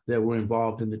property that were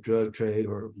involved in the drug trade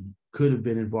or could have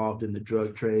been involved in the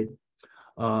drug trade.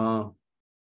 One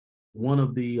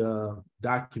of the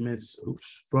documents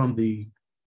from the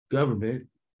government,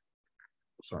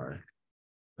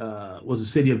 was the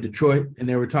city of Detroit, and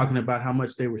they were talking about how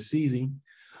much they were seizing.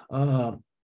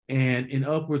 And in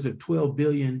upwards of $12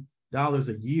 billion a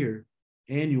year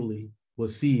annually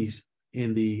was seized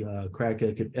in the crack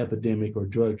epidemic or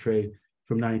drug trade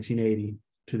from 1980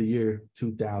 to the year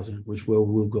 2000, which where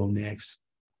we'll go next.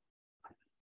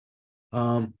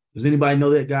 Does anybody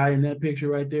know that guy in that picture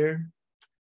right there?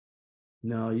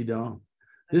 No, you don't.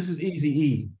 This is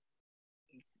Eazy-E.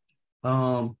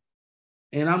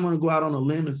 And I'm going to go out on a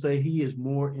limb and say he is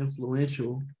more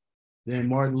influential than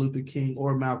Martin Luther King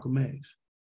or Malcolm X.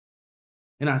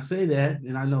 And I say that,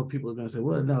 and I know people are going to say,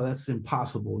 well, no, that's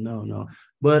impossible. No.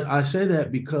 But I say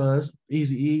that because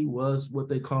Eazy-E was what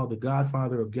they call the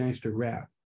godfather of gangster rap.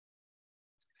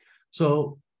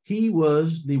 So he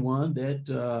was the one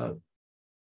that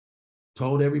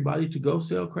told everybody to go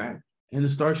sell crack and to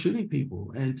start shooting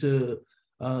people and to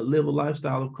live a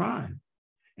lifestyle of crime.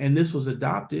 And this was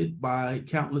adopted by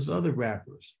countless other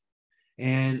rappers.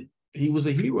 And he was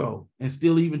a hero. And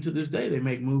still, even to this day, they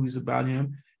make movies about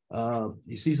him.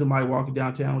 You see somebody walking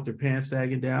downtown with their pants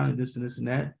sagging down and this and this and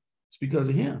that. It's because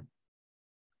of him.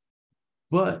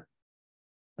 But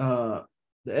the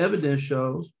evidence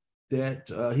shows that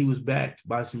he was backed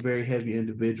by some very heavy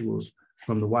individuals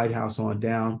from the White House on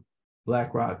down,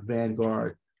 BlackRock,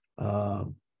 Vanguard,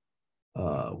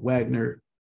 Wagner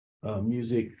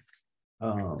Music,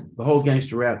 the whole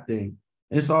gangster rap thing.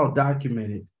 And it's all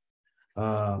documented.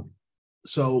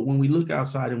 So when we look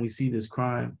outside and we see this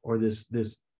crime or this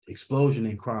explosion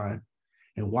in crime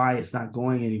and why it's not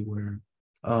going anywhere,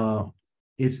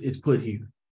 it's put here.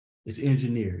 It's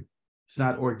engineered. It's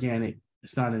not organic.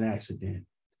 It's not an accident.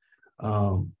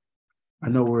 I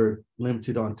know we're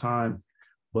limited on time,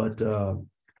 but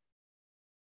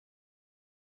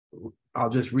I'll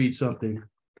just read something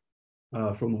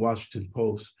from the Washington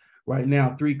Post. Right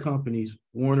now, 3 companies,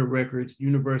 Warner Records,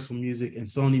 Universal Music, and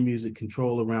Sony Music,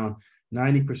 control around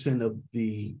 90% of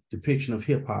the depiction of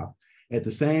hip hop. At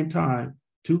the same time,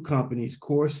 2 companies,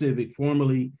 Core Civic,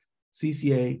 formerly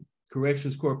CCA,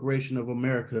 Corrections Corporation of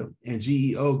America, and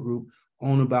GEO Group,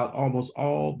 own about almost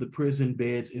all the prison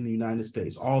beds in the United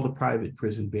States, all the private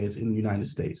prison beds in the United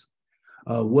States.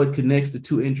 What connects the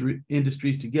 2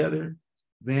 industries together?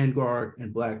 Vanguard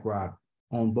and BlackRock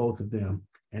own both of them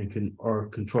and are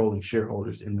controlling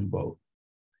shareholders in them both.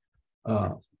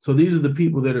 So these are the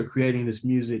people that are creating this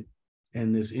music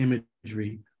and this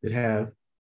imagery that have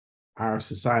our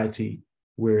society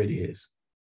where it is.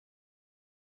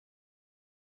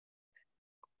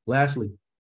 Lastly,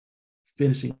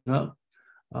 finishing up,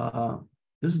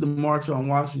 this is the March on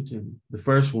Washington, the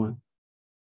first one.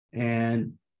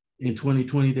 And in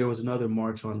 2020, there was another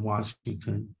March on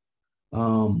Washington.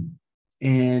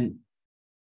 And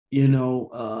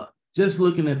just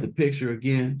looking at the picture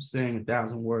again, saying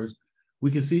 1,000 words, we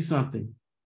can see something.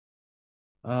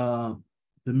 The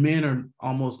men are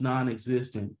almost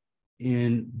non-existent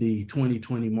in the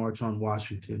 2020 March on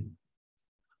Washington.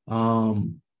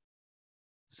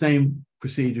 Same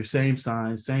procedure, same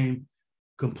signs, same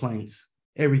complaints.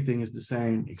 Everything is the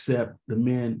same, except the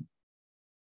men,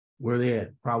 where they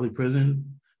at? Probably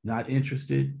prison, not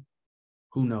interested.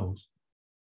 Who knows?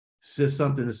 It's just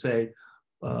something to say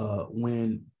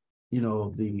when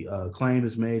the claim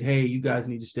is made, hey, you guys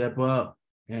need to step up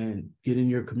and get in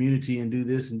your community and do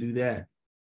this and do that.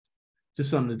 Just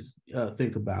something to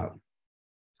think about.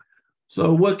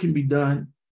 So what can be done?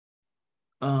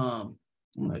 I'm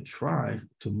gonna try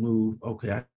to move.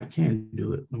 Okay, I can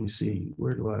do it. Let me see.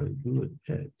 Where do I do it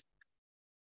at?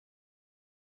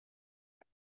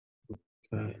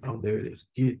 Okay. Oh, there it is.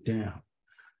 Get down.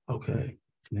 Okay.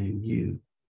 Then you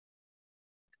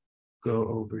go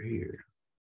over here.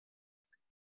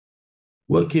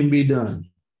 What can be done?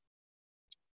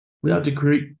 We have to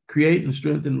create and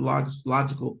strengthen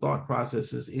logical thought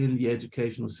processes in the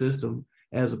educational system,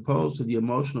 as opposed to the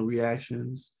emotional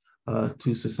reactions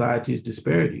to society's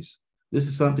disparities. This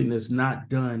is something that's not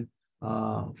done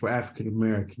for African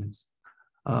Americans.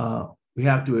 We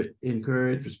have to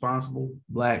encourage responsible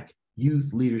Black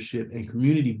youth leadership and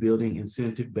community building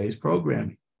incentive-based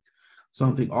programming,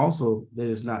 something also that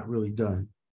is not really done.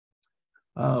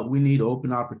 We need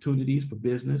open opportunities for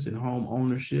business and home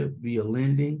ownership via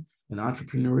lending and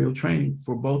entrepreneurial training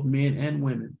for both men and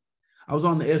women. I was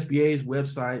on the SBA's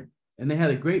website and they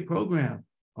had a great program.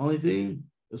 Only thing,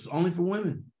 it's only for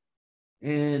women.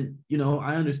 And, you know,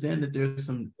 I understand that there's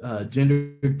some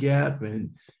gender gap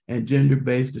and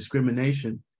gender-based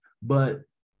discrimination, but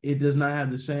it does not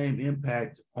have the same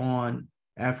impact on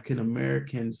African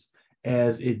Americans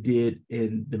as it did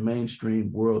in the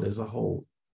mainstream world as a whole.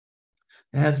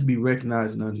 It has to be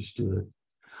recognized and understood.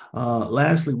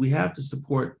 Lastly, we have to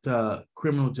support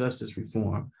criminal justice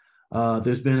reform.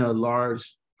 There's been a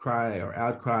large cry or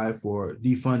outcry for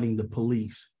defunding the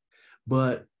police,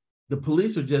 but the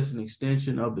police are just an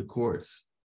extension of the courts,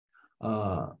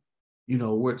 you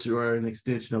know, which are an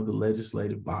extension of the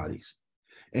legislative bodies.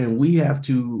 And we have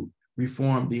to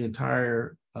reform the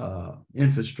entire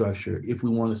infrastructure if we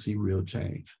want to see real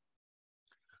change.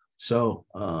 So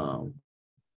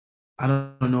I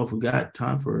don't know if we got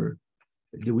time for,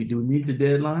 do we meet the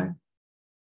deadline?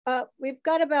 We've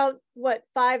got about, what,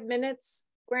 5 minutes,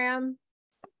 Graham?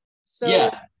 So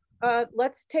yeah.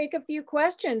 Let's take a few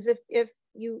questions.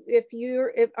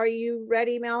 Are you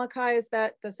ready, Malachi?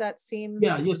 Does that seem?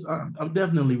 Yeah, yes, I'm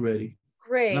definitely ready.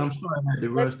 Great. And I'm sorry I had to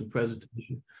rush the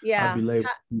presentation. Yeah. I'll be late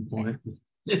at 2 points.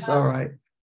 It's all right.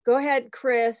 Go ahead,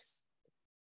 Chris.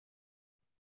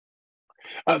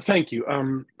 Thank you.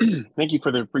 Thank you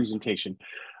for the presentation.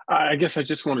 I guess I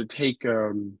just want to take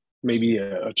maybe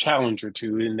a challenge or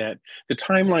two in that the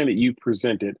timeline that you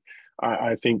presented,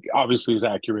 I think obviously is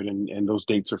accurate and those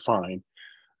dates are fine.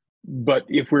 But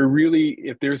if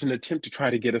there's an attempt to try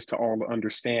to get us to all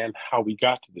understand how we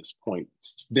got to this point,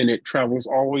 then it travels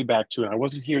all the way back to, and I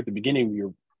wasn't here at the beginning of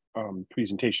your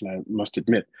presentation, I must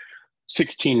admit,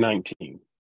 1619.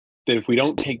 That if we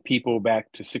don't take people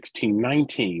back to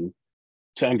 1619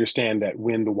 to understand that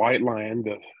when the White Lion,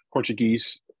 the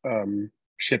Portuguese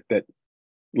ship that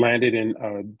landed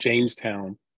in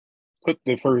Jamestown, put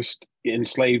the first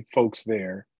enslaved folks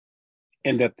there,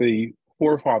 and that the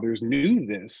forefathers knew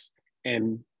this,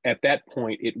 and at that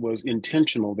point it was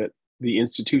intentional that the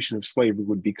institution of slavery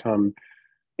would become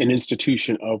an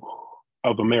institution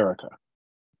of America,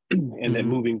 and that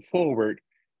moving forward,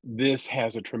 this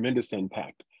has a tremendous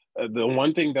impact. The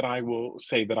one thing that I will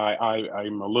say that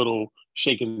I'm a little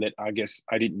shaken that I guess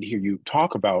I didn't hear you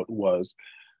talk about was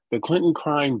the Clinton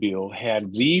crime bill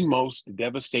had the most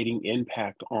devastating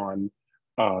impact on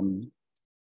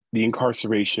the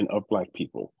incarceration of Black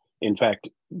people. In fact,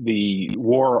 the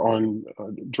war on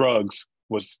drugs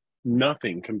was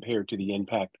nothing compared to the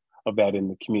impact of that in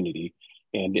the community.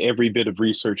 And every bit of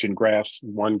research and graphs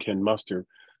one can muster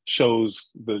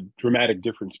shows the dramatic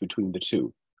difference between the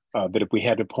two. That if we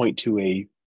had to point to a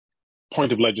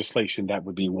point of legislation, that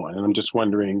would be one. And I'm just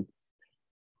wondering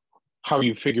how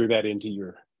you figure that into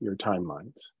your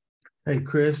timelines. Hey,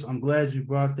 Chris, I'm glad you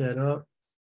brought that up.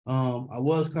 I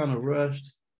was kind of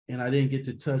rushed and I didn't get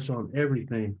to touch on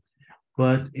everything.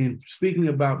 But in speaking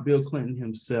about Bill Clinton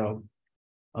himself,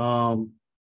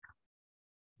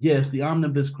 yes, the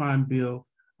omnibus crime bill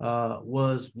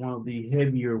was one of the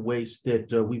heavier weights that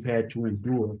we've had to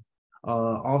endure.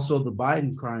 Also, the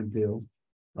Biden crime bill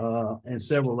and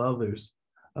several others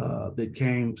that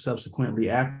came subsequently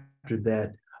after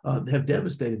that have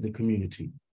devastated the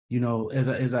community. You know,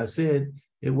 as I said,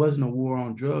 it wasn't a war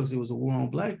on drugs, it was a war on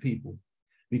Black people.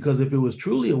 Because if it was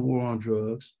truly a war on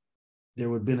drugs, there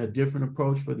would have been a different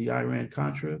approach for the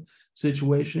Iran-Contra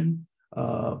situation,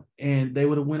 and they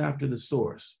would have went after the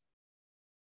source.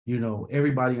 You know,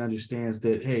 everybody understands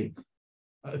that, hey,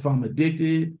 if I'm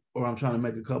addicted or I'm trying to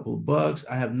make a couple of bucks,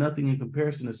 I have nothing in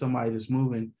comparison to somebody that's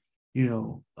moving, you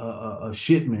know, a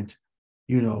shipment,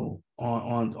 you know,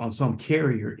 on some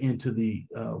carrier into the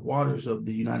waters of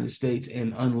the United States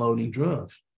and unloading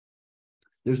drugs.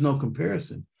 There's no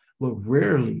comparison, but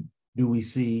rarely do we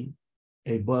see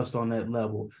a bust on that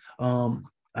level.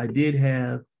 I did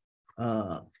have,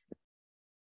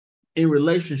 in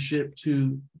relationship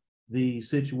to the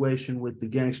situation with the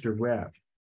gangster rap,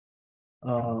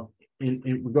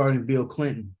 in regarding Bill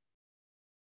Clinton.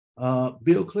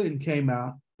 Bill Clinton came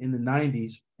out in the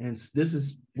 90s, and this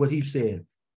is what he said.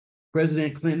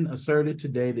 President Clinton asserted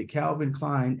today that Calvin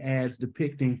Klein ads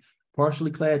depicting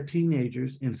Partially clad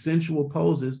teenagers in sensual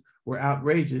poses were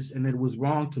outrageous, and it was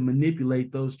wrong to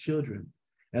manipulate those children.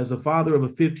 As a father of a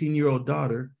 15-year-old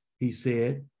daughter, he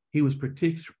said, he was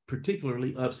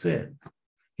particularly upset.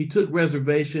 He took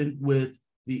reservation with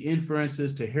the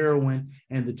inferences to heroin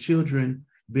and the children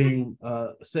being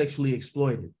sexually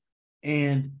exploited,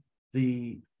 and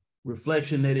the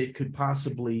reflection that it could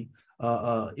possibly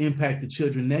impact the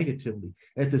children negatively.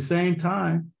 At the same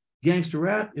time, gangster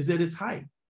rap is at its height.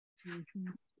 Mm-hmm.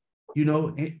 You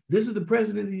know, this is the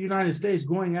president of the United States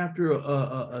going after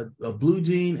a blue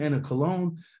jean and a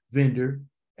cologne vendor,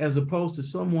 as opposed to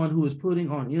someone who is putting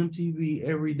on MTV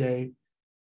every day,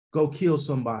 go kill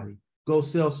somebody, go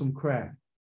sell some crack,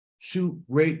 shoot,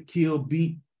 rape, kill,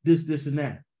 beat, this, and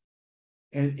that,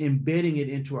 and embedding it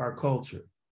into our culture,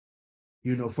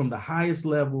 you know, from the highest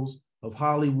levels of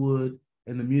Hollywood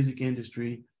and the music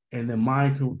industry and the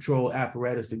mind control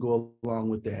apparatus that go along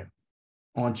with that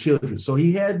on children. So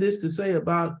he had this to say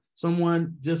about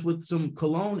someone just with some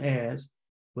cologne ads,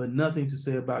 but nothing to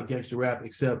say about gangster rap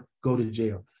except go to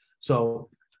jail. So,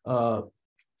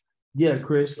 yeah,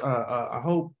 Chris, I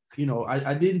hope, you know,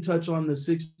 I didn't touch on the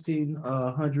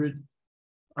 1600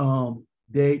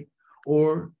 date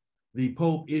or the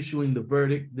Pope issuing the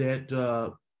verdict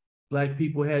that Black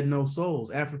people had no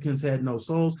souls, Africans had no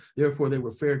souls, therefore they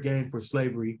were fair game for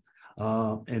slavery.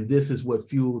 And this is what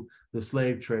fueled the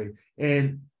slave trade.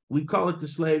 And we call it the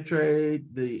slave trade,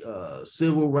 the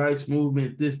civil rights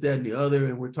movement, this, that, and the other,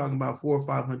 and we're talking about 400 or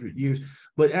 500 years.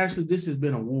 But actually, this has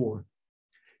been a war.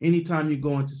 Anytime you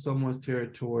go into someone's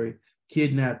territory,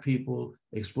 kidnap people,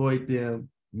 exploit them,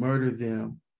 murder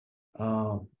them,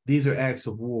 these are acts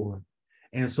of war.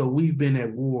 And so we've been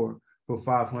at war for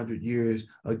 500 years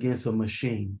against a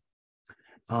machine.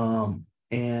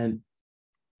 And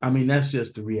I mean, that's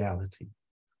just the reality.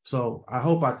 So I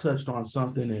hope I touched on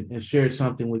something and shared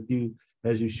something with you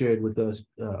as you shared with us,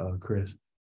 Chris.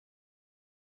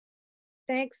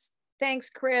 Thanks,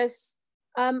 Chris.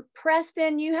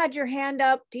 Preston, you had your hand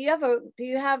up. Do you have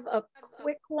a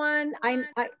quick one?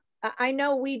 I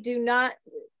know we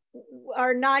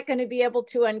are not going to be able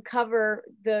to uncover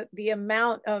the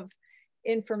amount of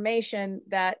information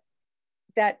that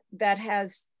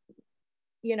has,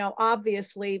 you know,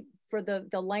 obviously for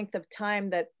the length of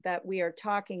time that we are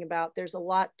talking about, there's a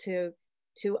lot to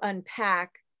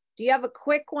unpack. Do you have a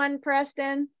quick one,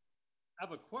 Preston? I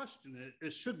have a question.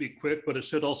 It should be quick, but it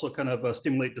should also kind of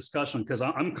stimulate discussion, because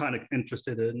I'm kind of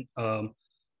interested in kind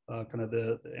of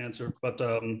the answer. But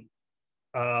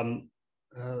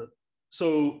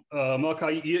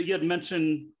Malachi, you had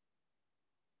mentioned,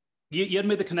 you had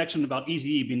made the connection about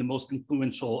Eazy-E being the most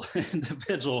influential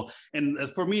individual, and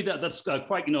for me that's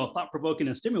quite, you know, thought-provoking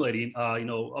and stimulating. You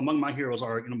know, among my heroes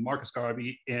are, you know, Marcus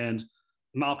Garvey and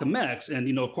Malcolm X, and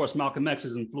you know, of course, Malcolm X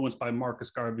is influenced by Marcus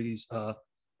Garvey's kind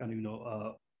of,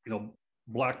 you know,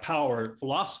 Black Power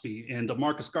philosophy. And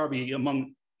Marcus Garvey,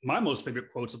 among my most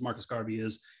favorite quotes of Marcus Garvey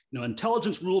is, you know,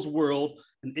 intelligence rules the world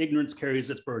and ignorance carries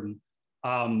its burden.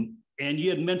 And you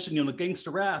had mentioned, you know,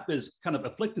 gangster rap is kind of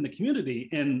afflicting the community.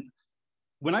 And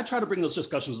when I try to bring those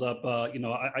discussions up, you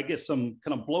know, I get some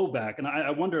kind of blowback. And I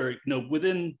wonder, you know,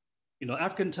 within, you know,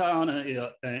 Afrikatown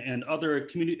and other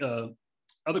community,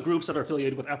 other groups that are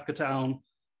affiliated with Afrikatown,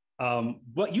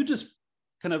 what you just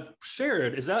kind of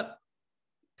shared, is that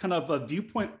kind of a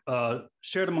viewpoint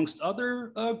shared amongst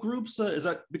other groups? Is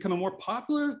that becoming more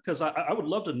popular? Because I would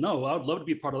love to know. I would love to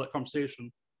be part of that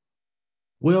conversation.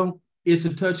 Well, it's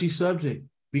a touchy subject,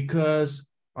 because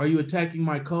are you attacking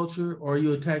my culture, or are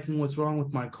you attacking what's wrong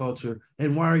with my culture?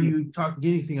 And why are you talking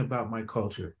anything about my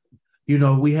culture? You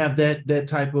know, we have that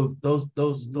type of those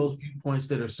viewpoints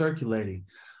that are circulating.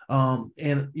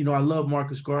 And you know, I love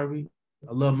Marcus Garvey,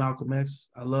 I love Malcolm X,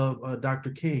 I love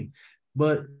Dr. King,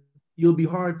 but you'll be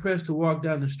hard pressed to walk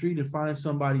down the street and find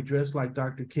somebody dressed like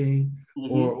Dr. King,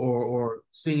 mm-hmm. or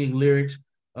singing lyrics,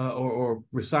 or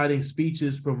reciting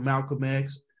speeches from Malcolm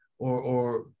X,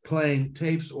 or playing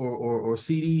tapes or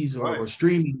CDs or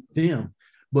streaming them.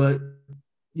 But,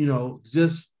 you know,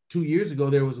 just 2 years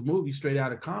ago, there was a movie, Straight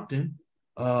Outta Compton,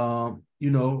 you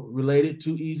know, related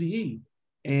to Eazy-E.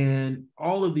 And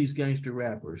all of these gangster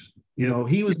rappers, you know,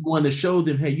 he was the one that showed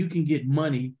them, hey, you can get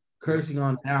money cursing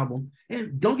on an album.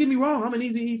 And don't get me wrong, I'm an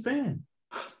Eazy-E fan.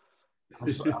 I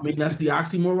mean, that's the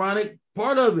oxymoronic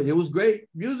part of it. It was great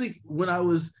music when I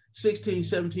was 16,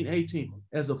 17, 18.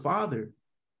 As a father,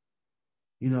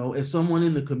 you know, as someone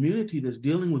in the community that's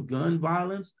dealing with gun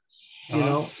violence, you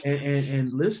know,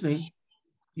 and listening,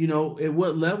 you know, at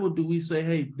what level do we say,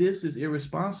 hey, this is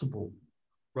irresponsible?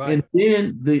 Right. And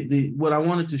then the what I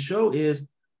wanted to show is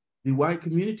the white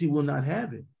community will not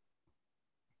have it.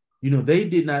 You know, they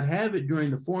did not have it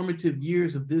during the formative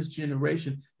years of this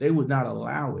generation. They would not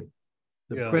allow it.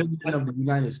 The president of the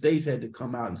United States had to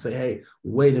come out and say, hey,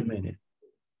 wait a minute.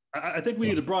 I think we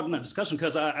need to broaden that discussion,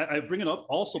 because I bring it up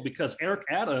also because Eric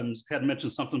Adams had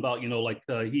mentioned something about, like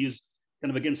he's kind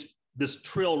of against this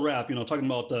trail rap, talking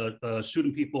about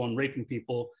shooting people and raping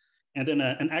people. And then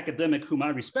an academic whom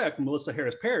I respect, Melissa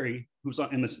Harris Perry, who's on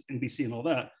MSNBC and all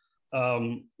that,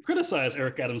 criticized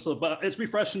Eric Adams. So, but it's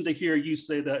refreshing to hear you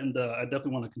say that, and I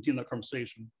definitely want to continue that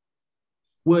conversation.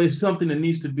 Well, it's something that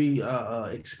needs to be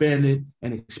expanded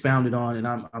and expounded on, and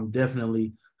I'm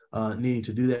definitely needing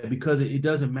to do that, because it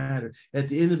doesn't matter. At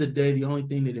the end of the day, the only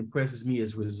thing that impresses me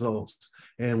is results.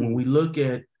 And when we look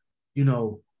at,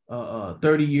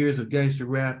 30 years of gangster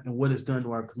rap and what it's done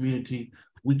to our community,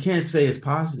 we can't say it's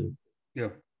positive. Yeah.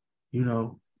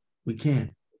 We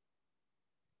can't.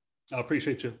 I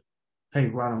appreciate you. Hey,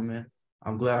 right on, man.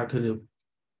 I'm glad I could have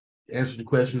answered the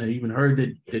question, and even heard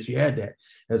that you had that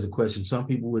as a question. Some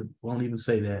people won't even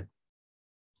say that.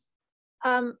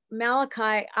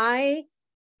 Malachi,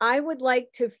 I would like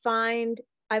to find,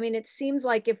 it seems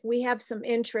like if we have some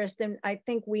interest, and I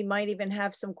think we might even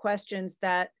have some questions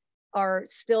that are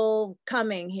still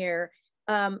coming here.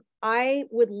 I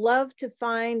would love to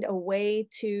find a way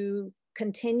to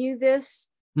continue this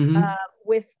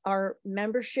with our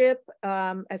membership,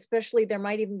 especially there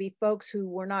might even be folks who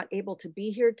were not able to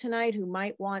be here tonight who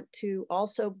might want to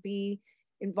also be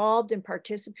involved and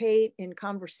participate in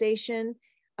conversation.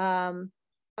 And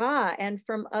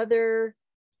from other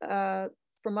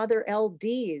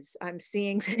LDs, I'm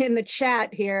seeing in the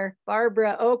chat here,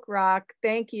 Barbara Oakrock,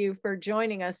 thank you for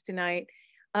joining us tonight.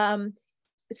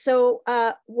 So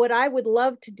what I would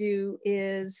love to do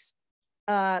is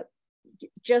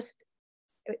just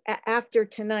after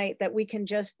tonight, that we can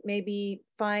just maybe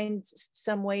find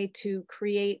some way to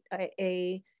create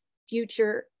a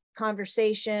future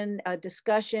conversation, a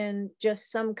discussion,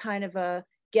 just some kind of a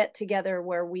get together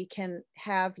where we can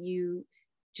have you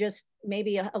just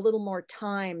maybe a little more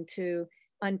time to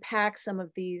unpack some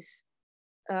of these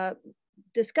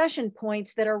discussion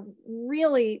points that are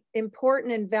really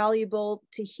important and valuable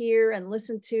to hear and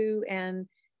listen to and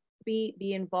be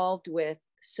involved with.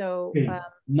 So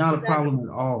not a problem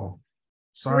at all.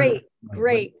 Sorry.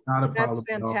 Great. Not a problem.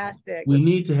 That's fantastic. We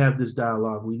need to have this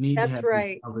dialogue. We need to have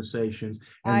these conversations.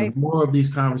 And the more of these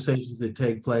conversations that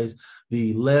take place,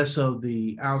 the less of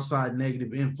the outside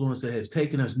negative influence that has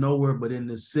taken us nowhere but in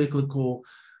this cyclical,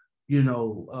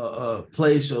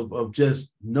 place of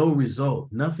just no result,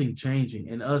 nothing changing,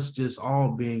 and us just all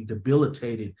being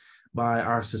debilitated by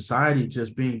our society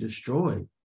just being destroyed,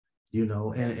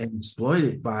 and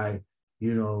exploited by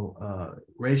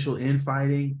racial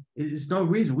infighting. It's no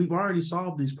reason. We've already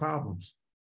solved these problems.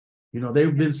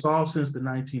 They've been solved since the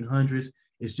 1900s.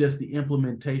 It's just the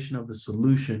implementation of the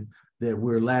solution that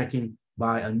we're lacking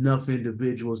by enough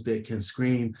individuals that can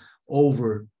scream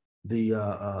over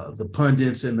the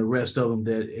pundits and the rest of them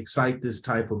that excite this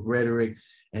type of rhetoric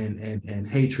and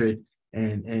hatred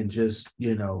and just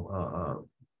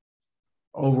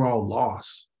overall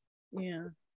loss. Yeah.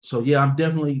 So yeah, I'm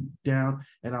definitely down,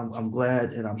 and I'm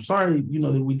glad, and I'm sorry,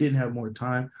 that we didn't have more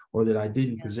time, or that I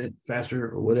didn't present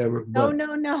faster or whatever. But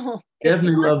no.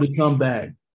 Definitely love to come back.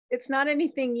 It's not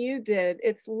anything you did.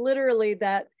 It's literally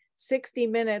that 60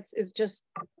 minutes is just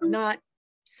not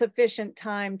sufficient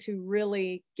time to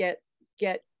really get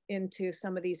into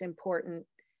some of these important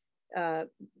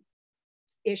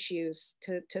issues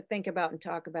to think about and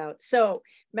talk about. So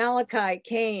Malachi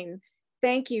Kane,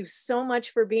 thank you so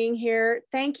much for being here.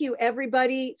 Thank you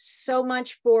everybody so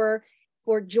much for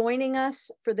joining us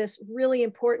for this really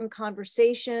important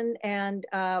conversation. And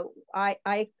I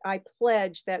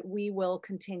pledge that we will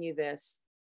continue this.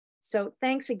 So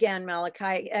thanks again,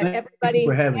 Malachi. Everybody,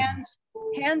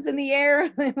 hands in the air.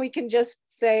 We can just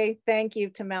say thank you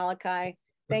to Malachi.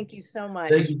 Thank you so much.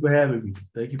 Thank you for having me.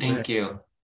 Thank you.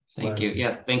 Thank you.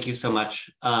 Yes, thank you so much.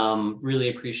 Really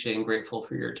appreciate and grateful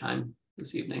for your time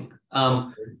this evening.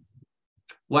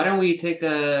 Why don't we take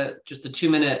just a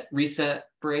 2-minute reset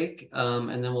break,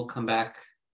 and then we'll come back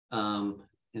and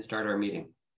start our meeting.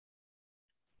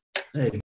 Hey.